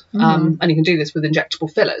sculpted, and you can do this with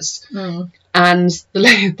injectable fillers. And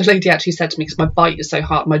the lady actually said to me, because my bite is so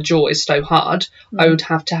hard, my jaw is so hard, I would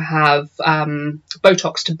have to have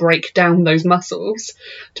Botox to break down those muscles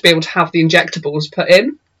to be able to have the injectables put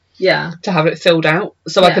in. Yeah. To have it filled out.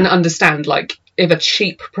 So I can understand, if a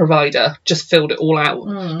cheap provider just filled it all out,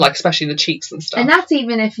 especially the cheeks and stuff. And that's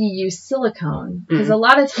even if you use silicone, because a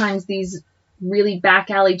lot of times these really back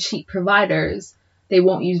alley cheap providers, they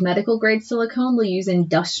won't use medical grade silicone, they'll use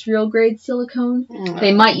industrial grade silicone.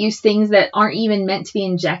 They might use things that aren't even meant to be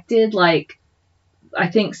injected, I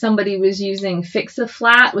think somebody was using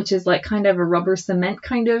Fix-A-Flat, which is kind of a rubber cement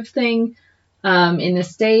kind of thing in the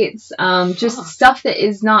States. Just stuff that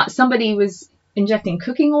is not, somebody was injecting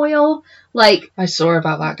cooking oil, I saw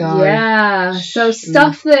about that guy. Yeah, so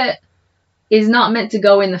stuff that is not meant to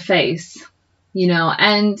go in the face,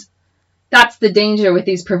 and that's the danger with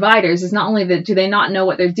these providers, is not only that do they not know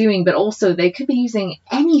what they're doing, but also they could be using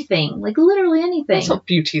anything, literally anything. That's what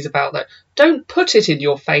beauty's about, though. Don't put it in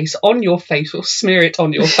your face, on your face, or smear it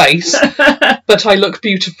on your face, but I look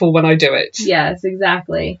beautiful when I do it. Yes,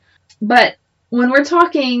 exactly. But when we're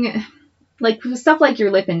talking, stuff like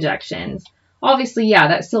your lip injections, obviously,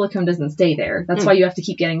 that silicone doesn't stay there. That's why you have to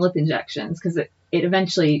keep getting lip injections, because it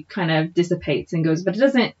eventually kind of dissipates and goes, but it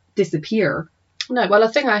doesn't disappear. No, well,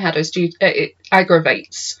 the thing I had is it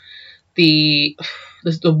aggravates the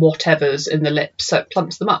whatevers in the lips, so it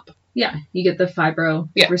plumps them up. Yeah, you get the fibro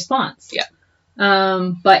response. Yeah.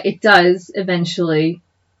 But it does eventually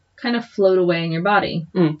kind of float away in your body.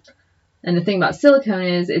 And the thing about silicone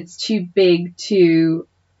is it's too big to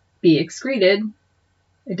be excreted.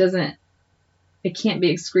 It doesn't it can't be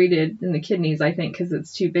excreted in the kidneys, I think, because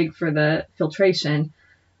it's too big for the filtration.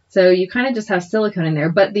 So you kind of just have silicone in there,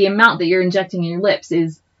 but the amount that you're injecting in your lips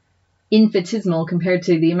is infinitesimal compared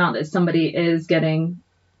to the amount that somebody is getting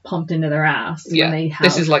pumped into their ass. Yeah, when they have...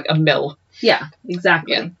 this is like a mill. Yeah,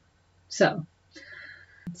 exactly. Yeah. So,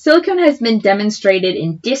 silicone has been demonstrated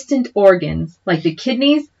in distant organs like the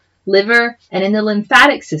kidneys, liver, and in the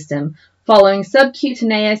lymphatic system following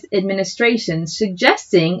subcutaneous administration,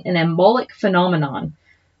 suggesting an embolic phenomenon.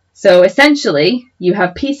 So essentially, you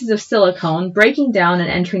have pieces of silicone breaking down and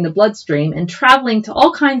entering the bloodstream and traveling to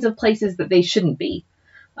all kinds of places that they shouldn't be.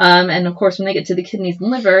 And of course, when they get to the kidneys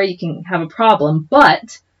and liver, you can have a problem.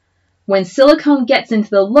 But when silicone gets into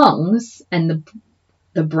the lungs and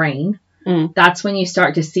the brain, that's when you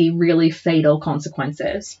start to see really fatal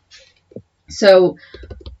consequences. So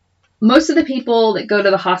most of the people that go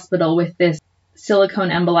to the hospital with this silicone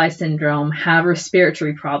emboli syndrome have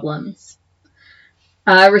respiratory problems.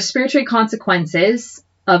 Respiratory consequences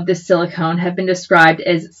of this silicone have been described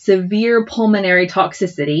as severe pulmonary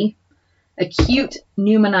toxicity, acute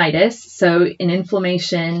pneumonitis, so an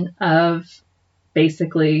inflammation of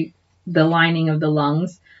basically the lining of the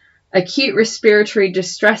lungs, acute respiratory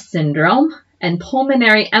distress syndrome, and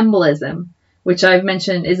pulmonary embolism, which I've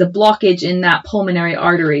mentioned is a blockage in that pulmonary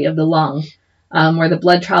artery of the lung, where the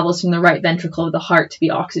blood travels from the right ventricle of the heart to be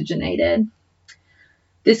oxygenated.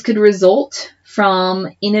 This could result from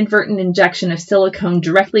inadvertent injection of silicone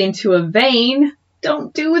directly into a vein.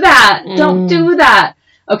 Don't do that. Don't do that.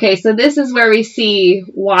 Okay, so this is where we see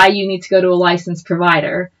why you need to go to a licensed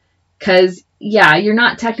provider. Because, yeah, you're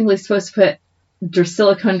not technically supposed to put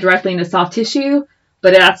silicone directly into soft tissue,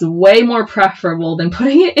 but that's way more preferable than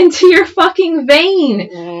putting it into your fucking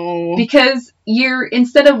vein. Because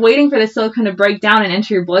instead of waiting for the silicone to break down and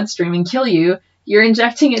enter your bloodstream and kill you, you're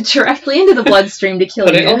injecting it directly into the bloodstream to kill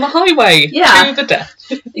you. Put it on the highway to the death.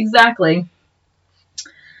 Exactly.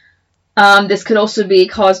 This could also be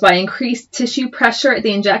caused by increased tissue pressure at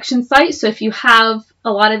the injection site. So if you have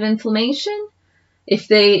a lot of inflammation, if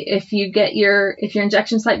your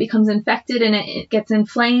injection site becomes infected and it gets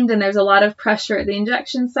inflamed and there's a lot of pressure at the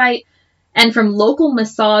injection site, and from local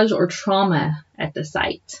massage or trauma at the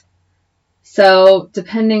site. So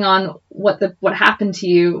depending on what happened to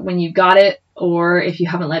you when you got it, or if you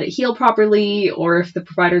haven't let it heal properly, or if the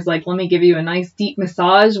provider's like, let me give you a nice deep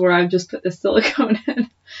massage where I've just put the silicone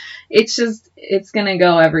in, it's going to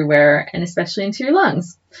go everywhere, and especially into your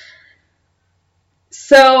lungs.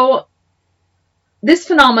 So this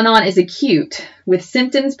phenomenon is acute, with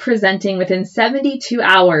symptoms presenting within 72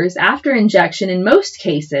 hours after injection in most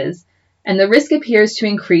cases, and the risk appears to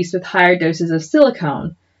increase with higher doses of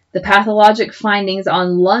silicone. The pathologic findings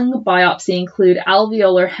on lung biopsy include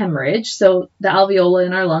alveolar hemorrhage. So the alveoli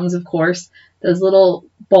in our lungs, of course, those little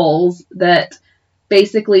balls that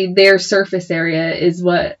basically their surface area is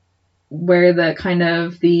where the kind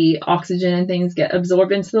of the oxygen and things get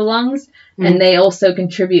absorbed into the lungs. And they also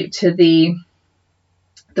contribute to the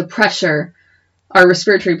pressure, our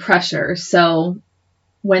respiratory pressure. So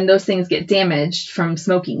when those things get damaged from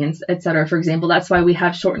smoking, and et cetera, for example, that's why we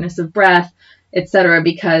have shortness of breath, etc.,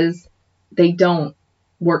 because they don't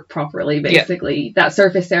work properly, basically. Yeah. That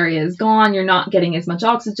surface area is gone, you're not getting as much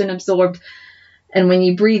oxygen absorbed, and when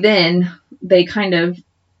you breathe in, they cause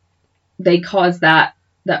that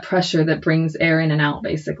pressure that brings air in and out,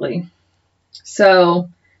 basically. So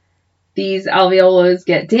these alveolus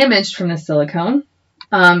get damaged from the silicone,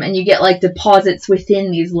 and you get like deposits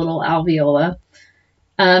within these little alveoli.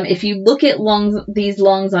 If you look at these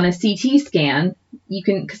lungs on a CT scan, you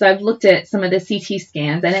can, because I've looked at some of the CT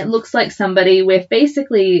scans, and it looks like somebody with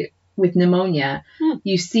pneumonia.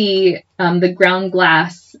 You see the ground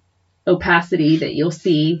glass opacity that you'll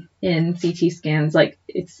see in CT scans. Like,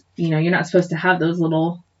 it's, you're not supposed to have those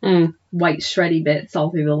little white shreddy bits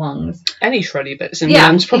all through the lungs. Any shreddy bits in the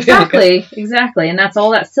lungs, probably. Exactly. And that's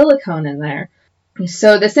all that silicone in there.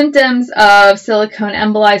 So the symptoms of silicone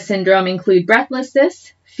emboli syndrome include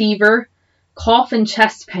breathlessness, fever, cough, and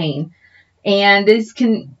chest pain. And this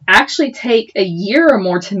can actually take a year or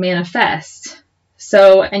more to manifest.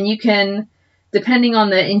 So, and you can, depending on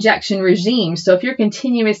the injection regime, so if you're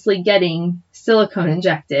continuously getting silicone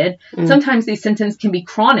injected, sometimes these symptoms can be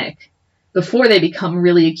chronic before they become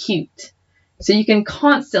really acute. So you can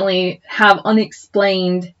constantly have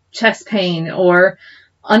unexplained chest pain or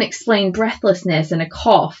unexplained breathlessness and a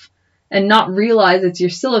cough and not realize it's your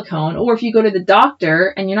silicone. Or if you go to the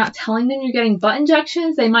doctor and you're not telling them you're getting butt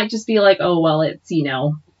injections, they might just be like, oh, well, it's, you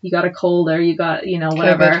got a cold or you got,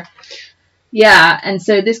 whatever. COVID. Yeah. And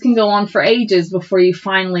so this can go on for ages before you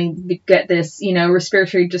finally get this,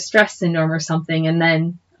 respiratory distress syndrome or something. And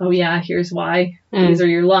then, oh yeah, here's why. These are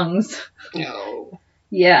your lungs. No.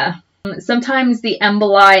 Yeah. Sometimes the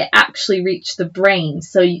emboli actually reach the brain.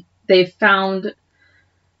 So they've found,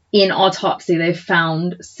 in autopsy, they've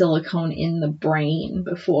found silicone in the brain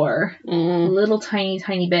before. Little tiny,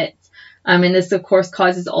 tiny bits. And this, of course,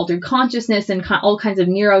 causes altered consciousness and all kinds of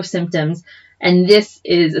neurosymptoms. And this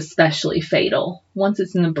is especially fatal. Once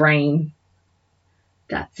it's in the brain,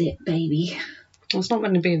 that's it, baby. Well, it's not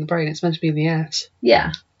meant to be in the brain. It's meant to be in the ass.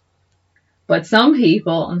 Yeah. But some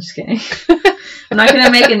people... I'm just kidding. I'm not going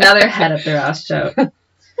to make another head up their ass joke.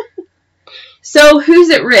 So,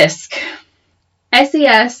 who's at risk?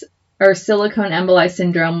 SES, or silicone emboli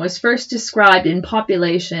syndrome, was first described in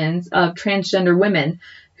populations of transgender women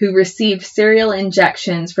who received serial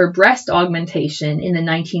injections for breast augmentation in the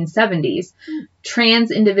 1970s.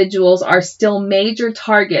 Trans individuals are still major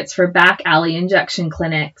targets for back alley injection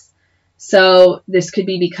clinics. So this could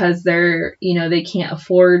be because they're, they can't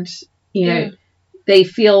afford, they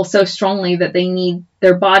feel so strongly that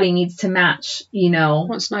their body needs to match,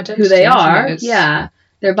 who they are. Yeah.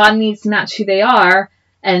 Their body needs to match who they are.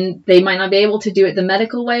 And they might not be able to do it the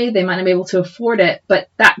medical way. They might not be able to afford it. But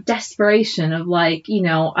that desperation of I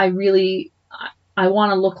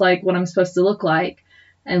want to look like what I'm supposed to look like,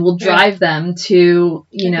 and will drive them to,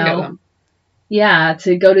 to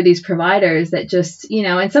go to these providers that just,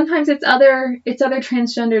 and sometimes it's other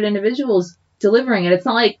transgendered individuals delivering it. It's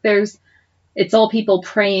not like it's all people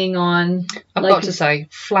preying on. I've got to say,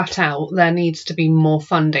 flat out, there needs to be more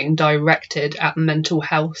funding directed at mental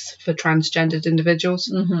health for transgendered individuals.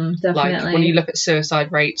 Definitely. Like when you look at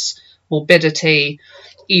suicide rates, morbidity,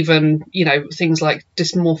 even, things like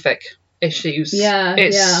dysmorphic issues. Yeah,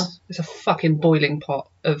 it's a fucking boiling pot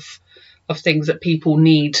of things that people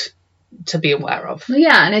need to be aware of. Well,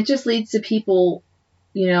 yeah, and it just leads to people,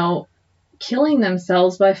 killing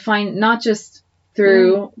themselves by not just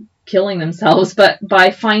through killing themselves, but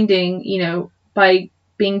by finding, by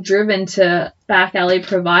being driven to back alley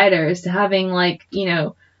providers, to having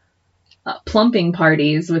plumping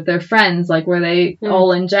parties with their friends, where they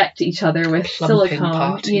all inject each other with Plumping silicone,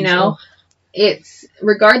 parties, It's,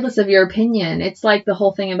 regardless of your opinion, it's like the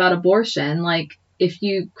whole thing about abortion. If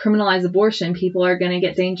you criminalize abortion, people are going to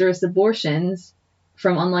get dangerous abortions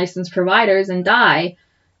from unlicensed providers and die.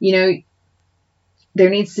 There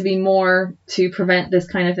needs to be more to prevent this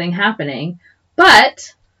kind of thing happening.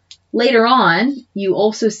 But later on, you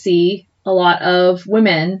also see a lot of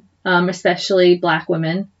women, especially black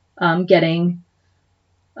women, getting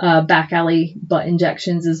back alley butt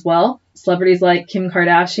injections as well. Celebrities like Kim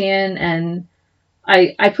Kardashian, and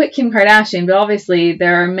I put Kim Kardashian, but obviously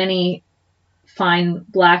there are many fine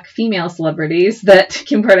black female celebrities that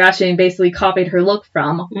Kim Kardashian basically copied her look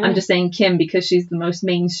from. I'm just saying Kim because she's the most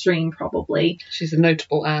mainstream, probably. She's a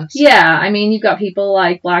notable ass. Yeah, you've got people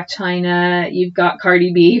like Blac Chyna, you've got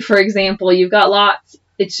Cardi B, for example, you've got lots.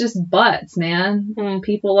 It's just butts, man.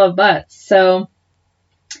 People love butts. So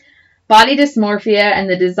body dysmorphia and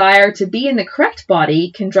the desire to be in the correct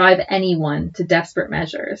body can drive anyone to desperate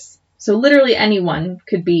measures. So literally anyone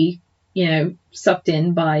could be, sucked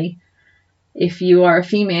in by, if you are a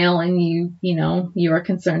female and you are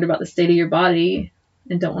concerned about the state of your body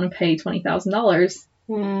and don't want to pay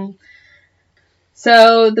 $20,000.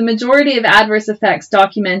 So the majority of adverse effects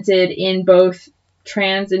documented in both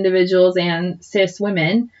trans individuals and cis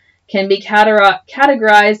women can be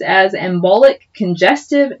categorized as embolic,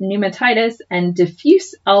 congestive pneumatitis, and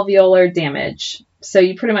diffuse alveolar damage. So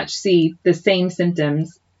you pretty much see the same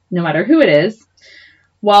symptoms no matter who it is.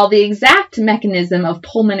 While the exact mechanism of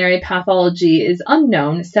pulmonary pathology is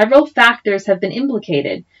unknown, several factors have been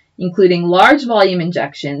implicated, including large volume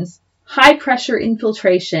injections, high pressure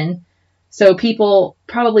infiltration, so people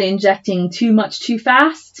probably injecting too much too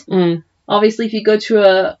fast. Obviously, if you go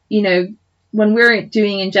to when we're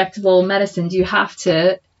doing injectable medicines,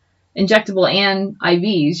 injectable and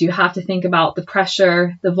IVs, you have to think about the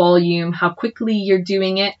pressure, the volume, how quickly you're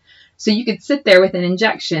doing it. So you could sit there with an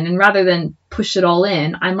injection, and rather than push it all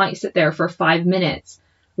in, I might sit there for 5 minutes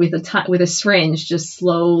with a syringe, just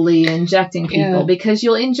slowly injecting people, because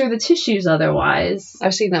you'll injure the tissues otherwise.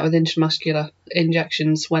 I've seen that with intramuscular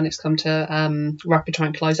injections when it's come to rapid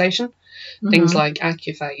tranquilization. Things like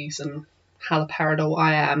Accuphase and haloperidol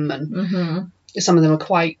IM, and some of them are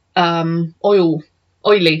quite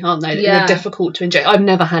oily, aren't they? They're difficult to inject. I've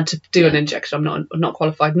never had to do an injection. I'm not a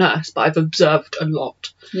qualified nurse, but I've observed a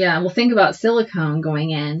lot. Yeah, well, think about silicone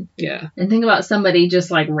going in. Yeah. And think about somebody just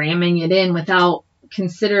ramming it in without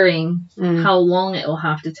considering how long it will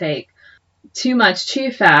have to take. Too much,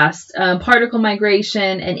 too fast. Particle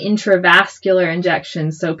migration and intravascular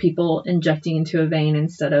injections, so people injecting into a vein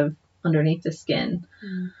instead of underneath the skin.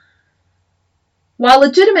 While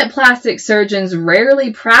legitimate plastic surgeons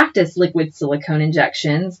rarely practice liquid silicone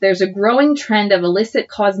injections, there's a growing trend of illicit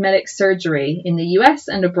cosmetic surgery in the US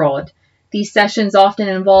and abroad. These sessions often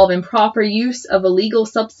involve improper use of illegal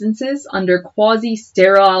substances under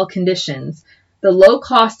quasi-sterile conditions. The low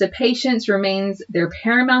cost to patients remains their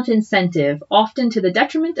paramount incentive, often to the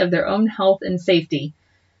detriment of their own health and safety.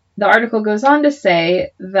 The article goes on to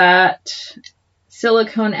say that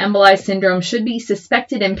silicone emboli syndrome should be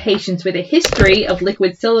suspected in patients with a history of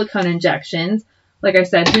liquid silicone injections. Like I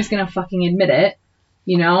said, who's going to fucking admit it?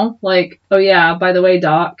 You know? Like, oh yeah, by the way,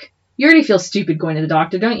 doc, you already feel stupid going to the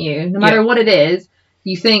doctor, don't you? No matter what it is,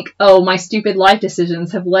 you think, oh, my stupid life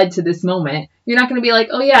decisions have led to this moment. You're not going to be like,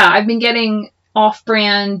 oh yeah, I've been getting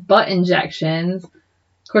off-brand butt injections.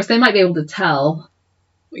 Of course, they might be able to tell.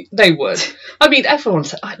 They would. I mean, everyone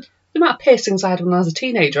said... The amount of piercings I had when I was a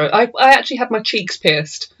teenager, I actually had my cheeks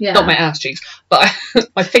pierced. Yeah. Not my ass cheeks, but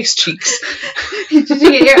my face cheeks. Did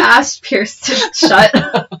you get your ass pierced shut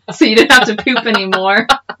so you didn't have to poop anymore?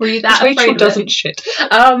 Were you that afraid Rachel of doesn't it? shit.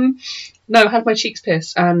 No, I had my cheeks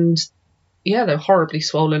pierced, and yeah, they're horribly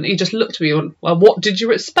swollen. He just looked at me and went, well, what did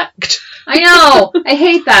you expect? I know! I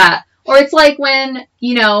hate that. Or it's like when,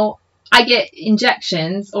 you know, I get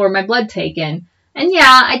injections or my blood taken. And yeah,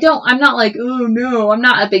 I'm not like, oh no, I'm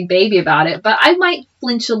not a big baby about it, but I might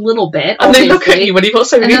flinch a little bit. And they look at you when you've got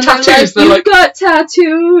so many tattoos. They're like, you've got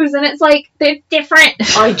tattoos, and it's like, they're different.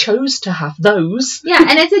 I chose to have those. Yeah,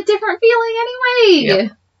 and it's a different feeling anyway. Yeah.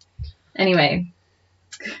 Anyway.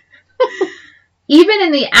 Even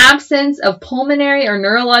in the absence of pulmonary or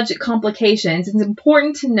neurologic complications, it's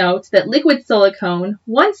important to note that liquid silicone,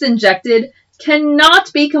 once injected,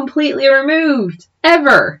 cannot be completely removed.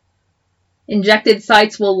 Ever. Injected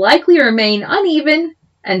sites will likely remain uneven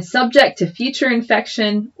and subject to future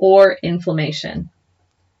infection or inflammation.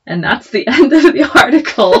 And that's the end of the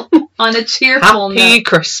article on a cheerful note. Happy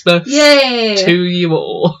Christmas. Yay! To you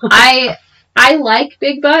all. I like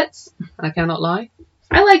big butts. I cannot lie.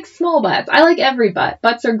 I like small butts. I like every butt.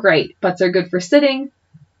 Butts are great. Butts are good for sitting.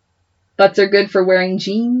 Butts are good for wearing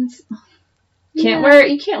jeans. You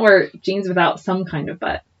can't wear jeans without some kind of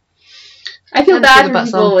butt. I feel bad for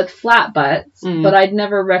people with flat butts, but I'd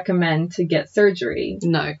never recommend to get surgery.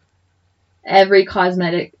 No. Every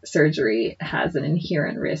cosmetic surgery has an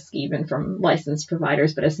inherent risk, even from licensed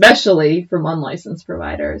providers, but especially from unlicensed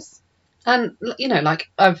providers. And, you know, like,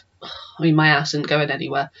 my ass isn't going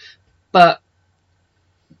anywhere, but,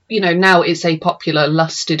 you know, now it's a popular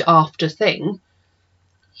lusted after thing.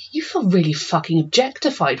 You feel really fucking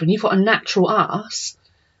objectified when you've got a natural ass.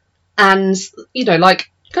 And, you know, like,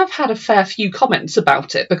 I've had a fair few comments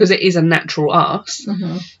about it because it is a natural arse.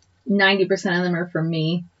 90% of them are from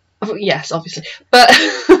me. Yes, obviously, but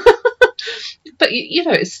but you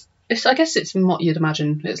know, it's I guess it's what you'd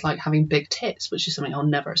imagine it's like having big tits, which is something I'll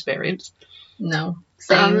never experience. No,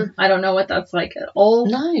 same. I don't know what that's like at all.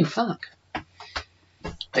 No, fuck.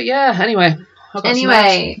 But yeah, anyway.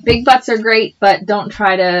 Big butts are great, but don't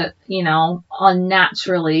try to, you know,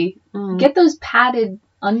 unnaturally get those padded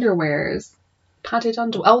underwears. Padded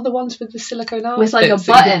underwear. Oh, the ones with the silicone arse with like a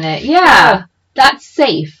butt in it. Yeah, that's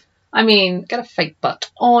safe. I mean, get a fake butt.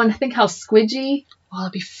 Oh, and think how squidgy. Oh,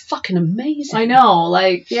 that'd be fucking amazing. I know,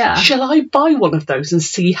 like, yeah. Shall I buy one of those and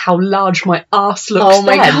see how large my arse looks? Oh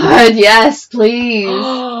my god, yes, please.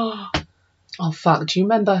 Oh fuck! Do you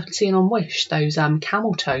remember seeing on Wish those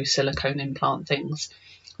camel toe silicone implant things?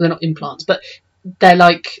 They're not implants, but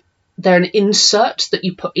they're an insert that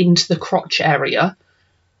you put into the crotch area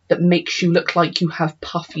that makes you look like you have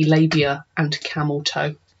puffy labia and camel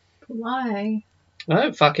toe. Why? I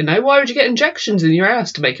don't fucking know. Why would you get injections in your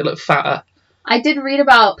ass to make it look fatter? I did read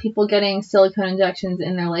about people getting silicone injections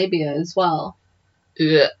in their labia as well.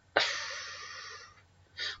 Ugh.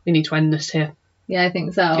 We need to end this here. Yeah, I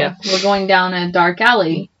think so. Yeah. We're going down a dark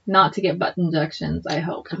alley, not to get butt injections, I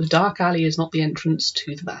hope. The dark alley is not the entrance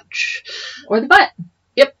to the badge. Or the butt.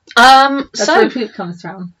 Yep. That's where poop comes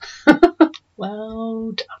from.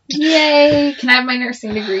 Well done. Yay! Can I have my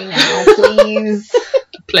nursing degree now, please?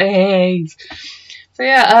 Please. So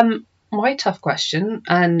yeah, my tough question,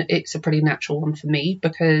 and it's a pretty natural one for me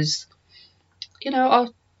because, you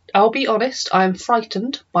know, I'll be honest, I'm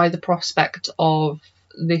frightened by the prospect of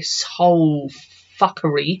this whole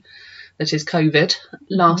fuckery that is COVID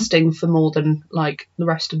lasting for more than like the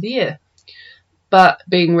rest of the year. But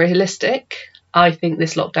being realistic, I think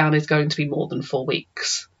this lockdown is going to be more than 4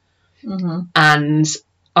 weeks. And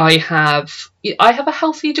I have a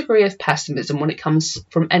healthy degree of pessimism when it comes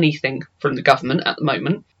from anything from the government at the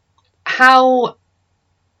moment. How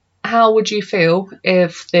how would you feel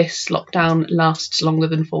if this lockdown lasts longer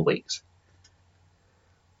than 4 weeks?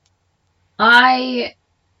 I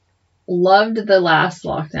loved the last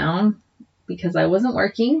lockdown because I wasn't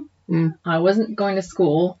working. I wasn't going to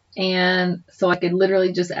school. And so I could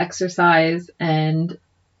literally just exercise and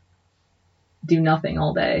do nothing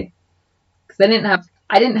all day. Because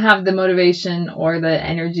I didn't have the motivation or the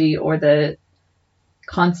energy or the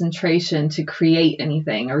concentration to create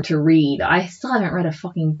anything or to read. I still haven't read a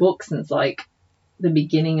fucking book since like the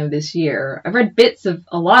beginning of this year. I've read bits of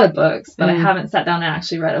a lot of books, but I haven't sat down and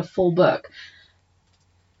actually read a full book.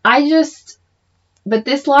 But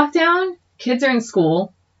this lockdown, kids are in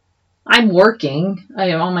school. I'm working.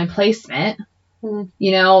 I'm on my placement.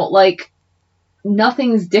 You know, like,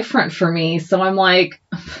 nothing's different for me. So I'm like,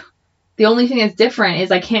 the only thing that's different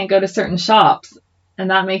is I can't go to certain shops. And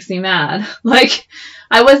that makes me mad. Like,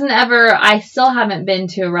 I still haven't been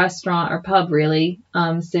to a restaurant or pub, really,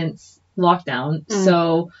 since lockdown.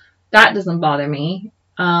 So that doesn't bother me.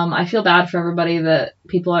 I feel bad for everybody that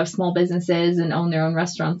people have small businesses and own their own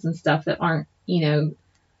restaurants and stuff that aren't, you know,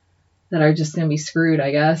 that are just going to be screwed,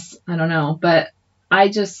 I guess. I don't know. But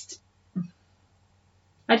I'd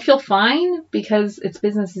feel fine because it's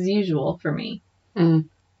business as usual for me.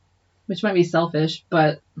 Which might be selfish,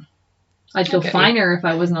 but I'd feel finer if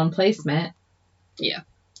I wasn't on placement. Yeah.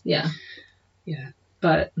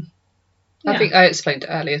 But I think I explained it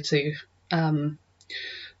earlier to the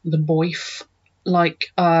boyf.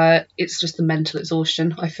 Like, it's just the mental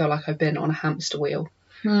exhaustion. I feel like I've been on a hamster wheel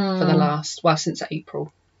for the since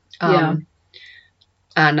April. And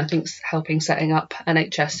I think helping setting up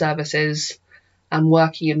NHS services and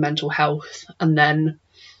working in mental health, and then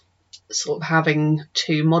sort of having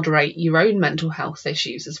to moderate your own mental health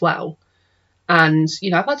issues as well. And,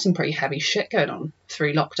 you know, I've had some pretty heavy shit going on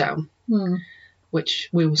through lockdown, which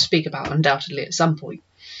we will speak about undoubtedly at some point.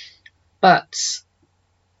 But,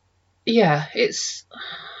 yeah,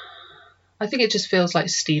 I think it just feels like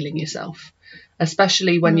stealing yourself,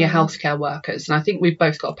 especially when you're healthcare workers. And I think we've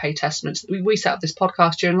both got to pay testament. We set up this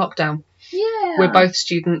podcast during lockdown. Yeah. We're both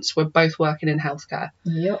students. We're both working in healthcare.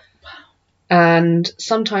 Yep. And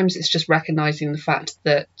sometimes it's just recognising the fact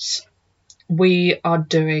that we are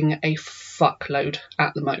doing a fuckload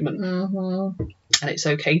at the moment. And it's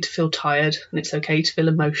okay to feel tired, and it's okay to feel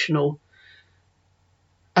emotional.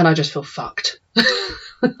 And I just feel fucked.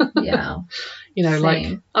 Yeah. You know, Same.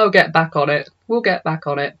 like, I'll get back on it. We'll get back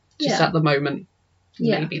on it. Just at the moment,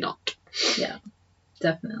 maybe not. Yeah,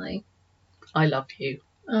 definitely. I love you.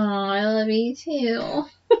 Oh, I love you too.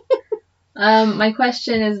 My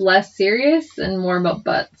question is less serious and more about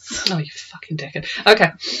butts. Oh, you fucking dickhead.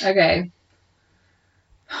 Okay.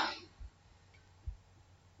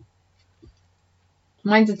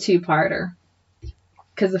 Mine's a two-parter.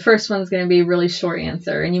 Because the first one's going to be a really short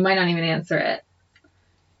answer, and you might not even answer it.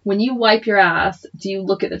 When you wipe your ass, do you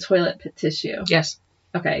look at the toilet tissue? Yes.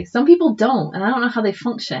 Okay, some people don't, and I don't know how they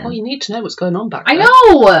function. Well, you need to know what's going on back there. I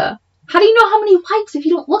know! How do you know how many wipes if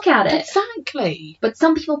you don't look at it? Exactly. But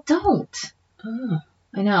some people don't. Oh.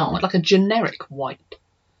 I know. What, like a generic wipe?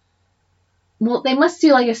 Well, they must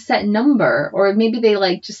do like a set number, or maybe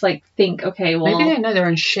they just think, okay, well... Maybe they know their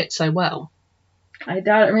own shit so well. I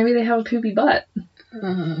doubt it. Or maybe they have a poopy butt.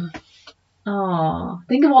 Oh,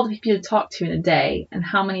 think of all the people you talk to in a day, and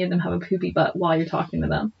how many of them have a poopy butt while you're talking to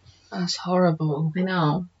them. That's horrible. I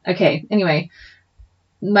know. Okay, anyway.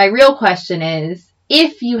 My real question is,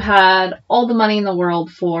 if you had all the money in the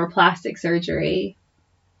world for plastic surgery,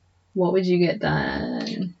 what would you get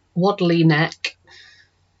done? Waddly neck.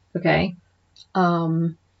 Okay.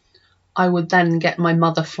 I would then get my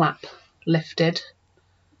mother flap lifted.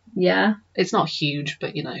 Yeah. It's not huge,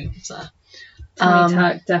 but you know, it's a tummy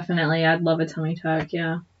tuck, definitely. I'd love a tummy tuck,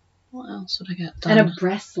 yeah. What else would I get done? And a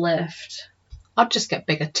breast lift. I'd just get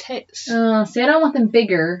bigger tits. See, I don't want them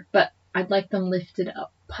bigger, but I'd like them lifted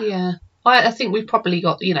up. Yeah. I think we've probably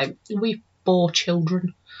got, you know, we bore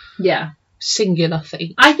children. Yeah. Singular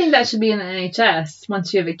feet. I think that should be in the NHS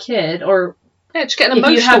once you have a kid, or just get an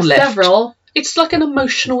emotional lift. If you have several. It's like an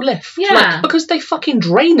emotional lift. Yeah. Like, because they fucking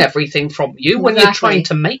drain everything from you when you're trying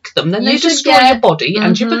to make them. Then they destroy your body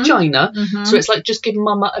and your vagina. So it's like, just give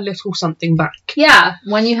mama a little something back. Yeah.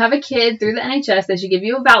 When you have a kid through the NHS, they should give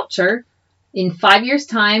you a voucher. In 5 years'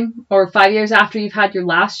 time, or 5 years after you've had your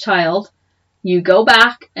last child, you go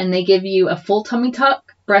back and they give you a full tummy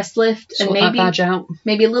tuck, breast lift, Sort and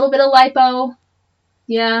maybe a little bit of lipo.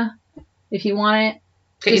 Yeah. If you want it.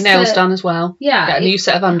 Get your nails done as well. Yeah. Get a new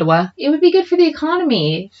set of underwear. It would be good for the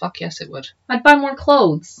economy. Fuck yes, it would. I'd buy more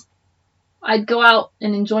clothes. I'd go out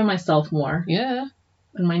and enjoy myself more. Yeah.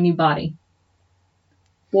 In my new body.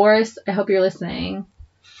 Boris, I hope you're listening.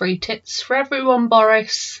 Free tits for everyone,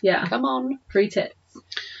 Boris. Yeah. Come on. Free tits.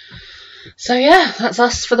 So yeah, that's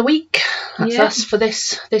us for the week. That's Yep. us for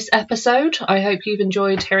this episode. I hope you've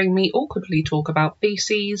enjoyed hearing me awkwardly talk about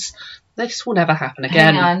feces. This will never happen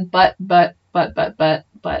again. Hang on. But. Bye.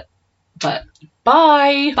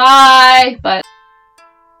 Bye. But.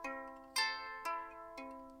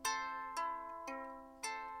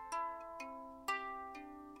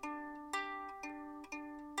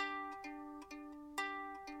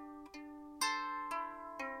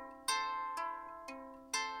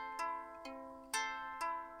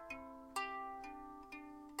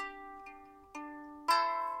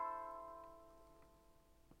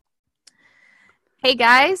 Hey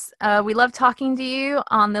guys, we love talking to you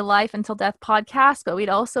on the Life Until Death podcast, but we'd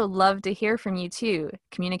also love to hear from you too.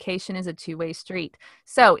 Communication is a two-way street.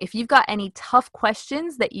 So if you've got any tough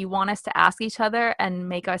questions that you want us to ask each other and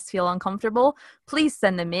make us feel uncomfortable, please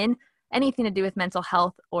send them in. Anything to do with mental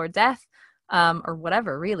health or death, or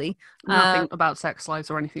whatever, really. Nothing about sex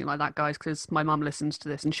lives or anything like that, guys, because my mum listens to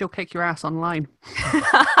this and she'll kick your ass online.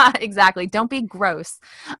 Exactly. Don't be gross.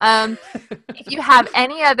 If you have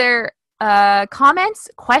any other comments,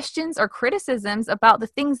 questions, or criticisms about the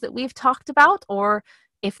things that we've talked about, or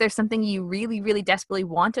if there's something you really, really desperately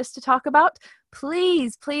want us to talk about,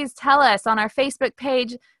 please tell us on our Facebook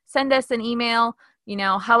page, send us an email,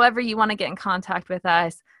 however you want to get in contact with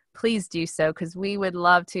us, please do so, because we would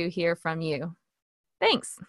love to hear from you. Thanks.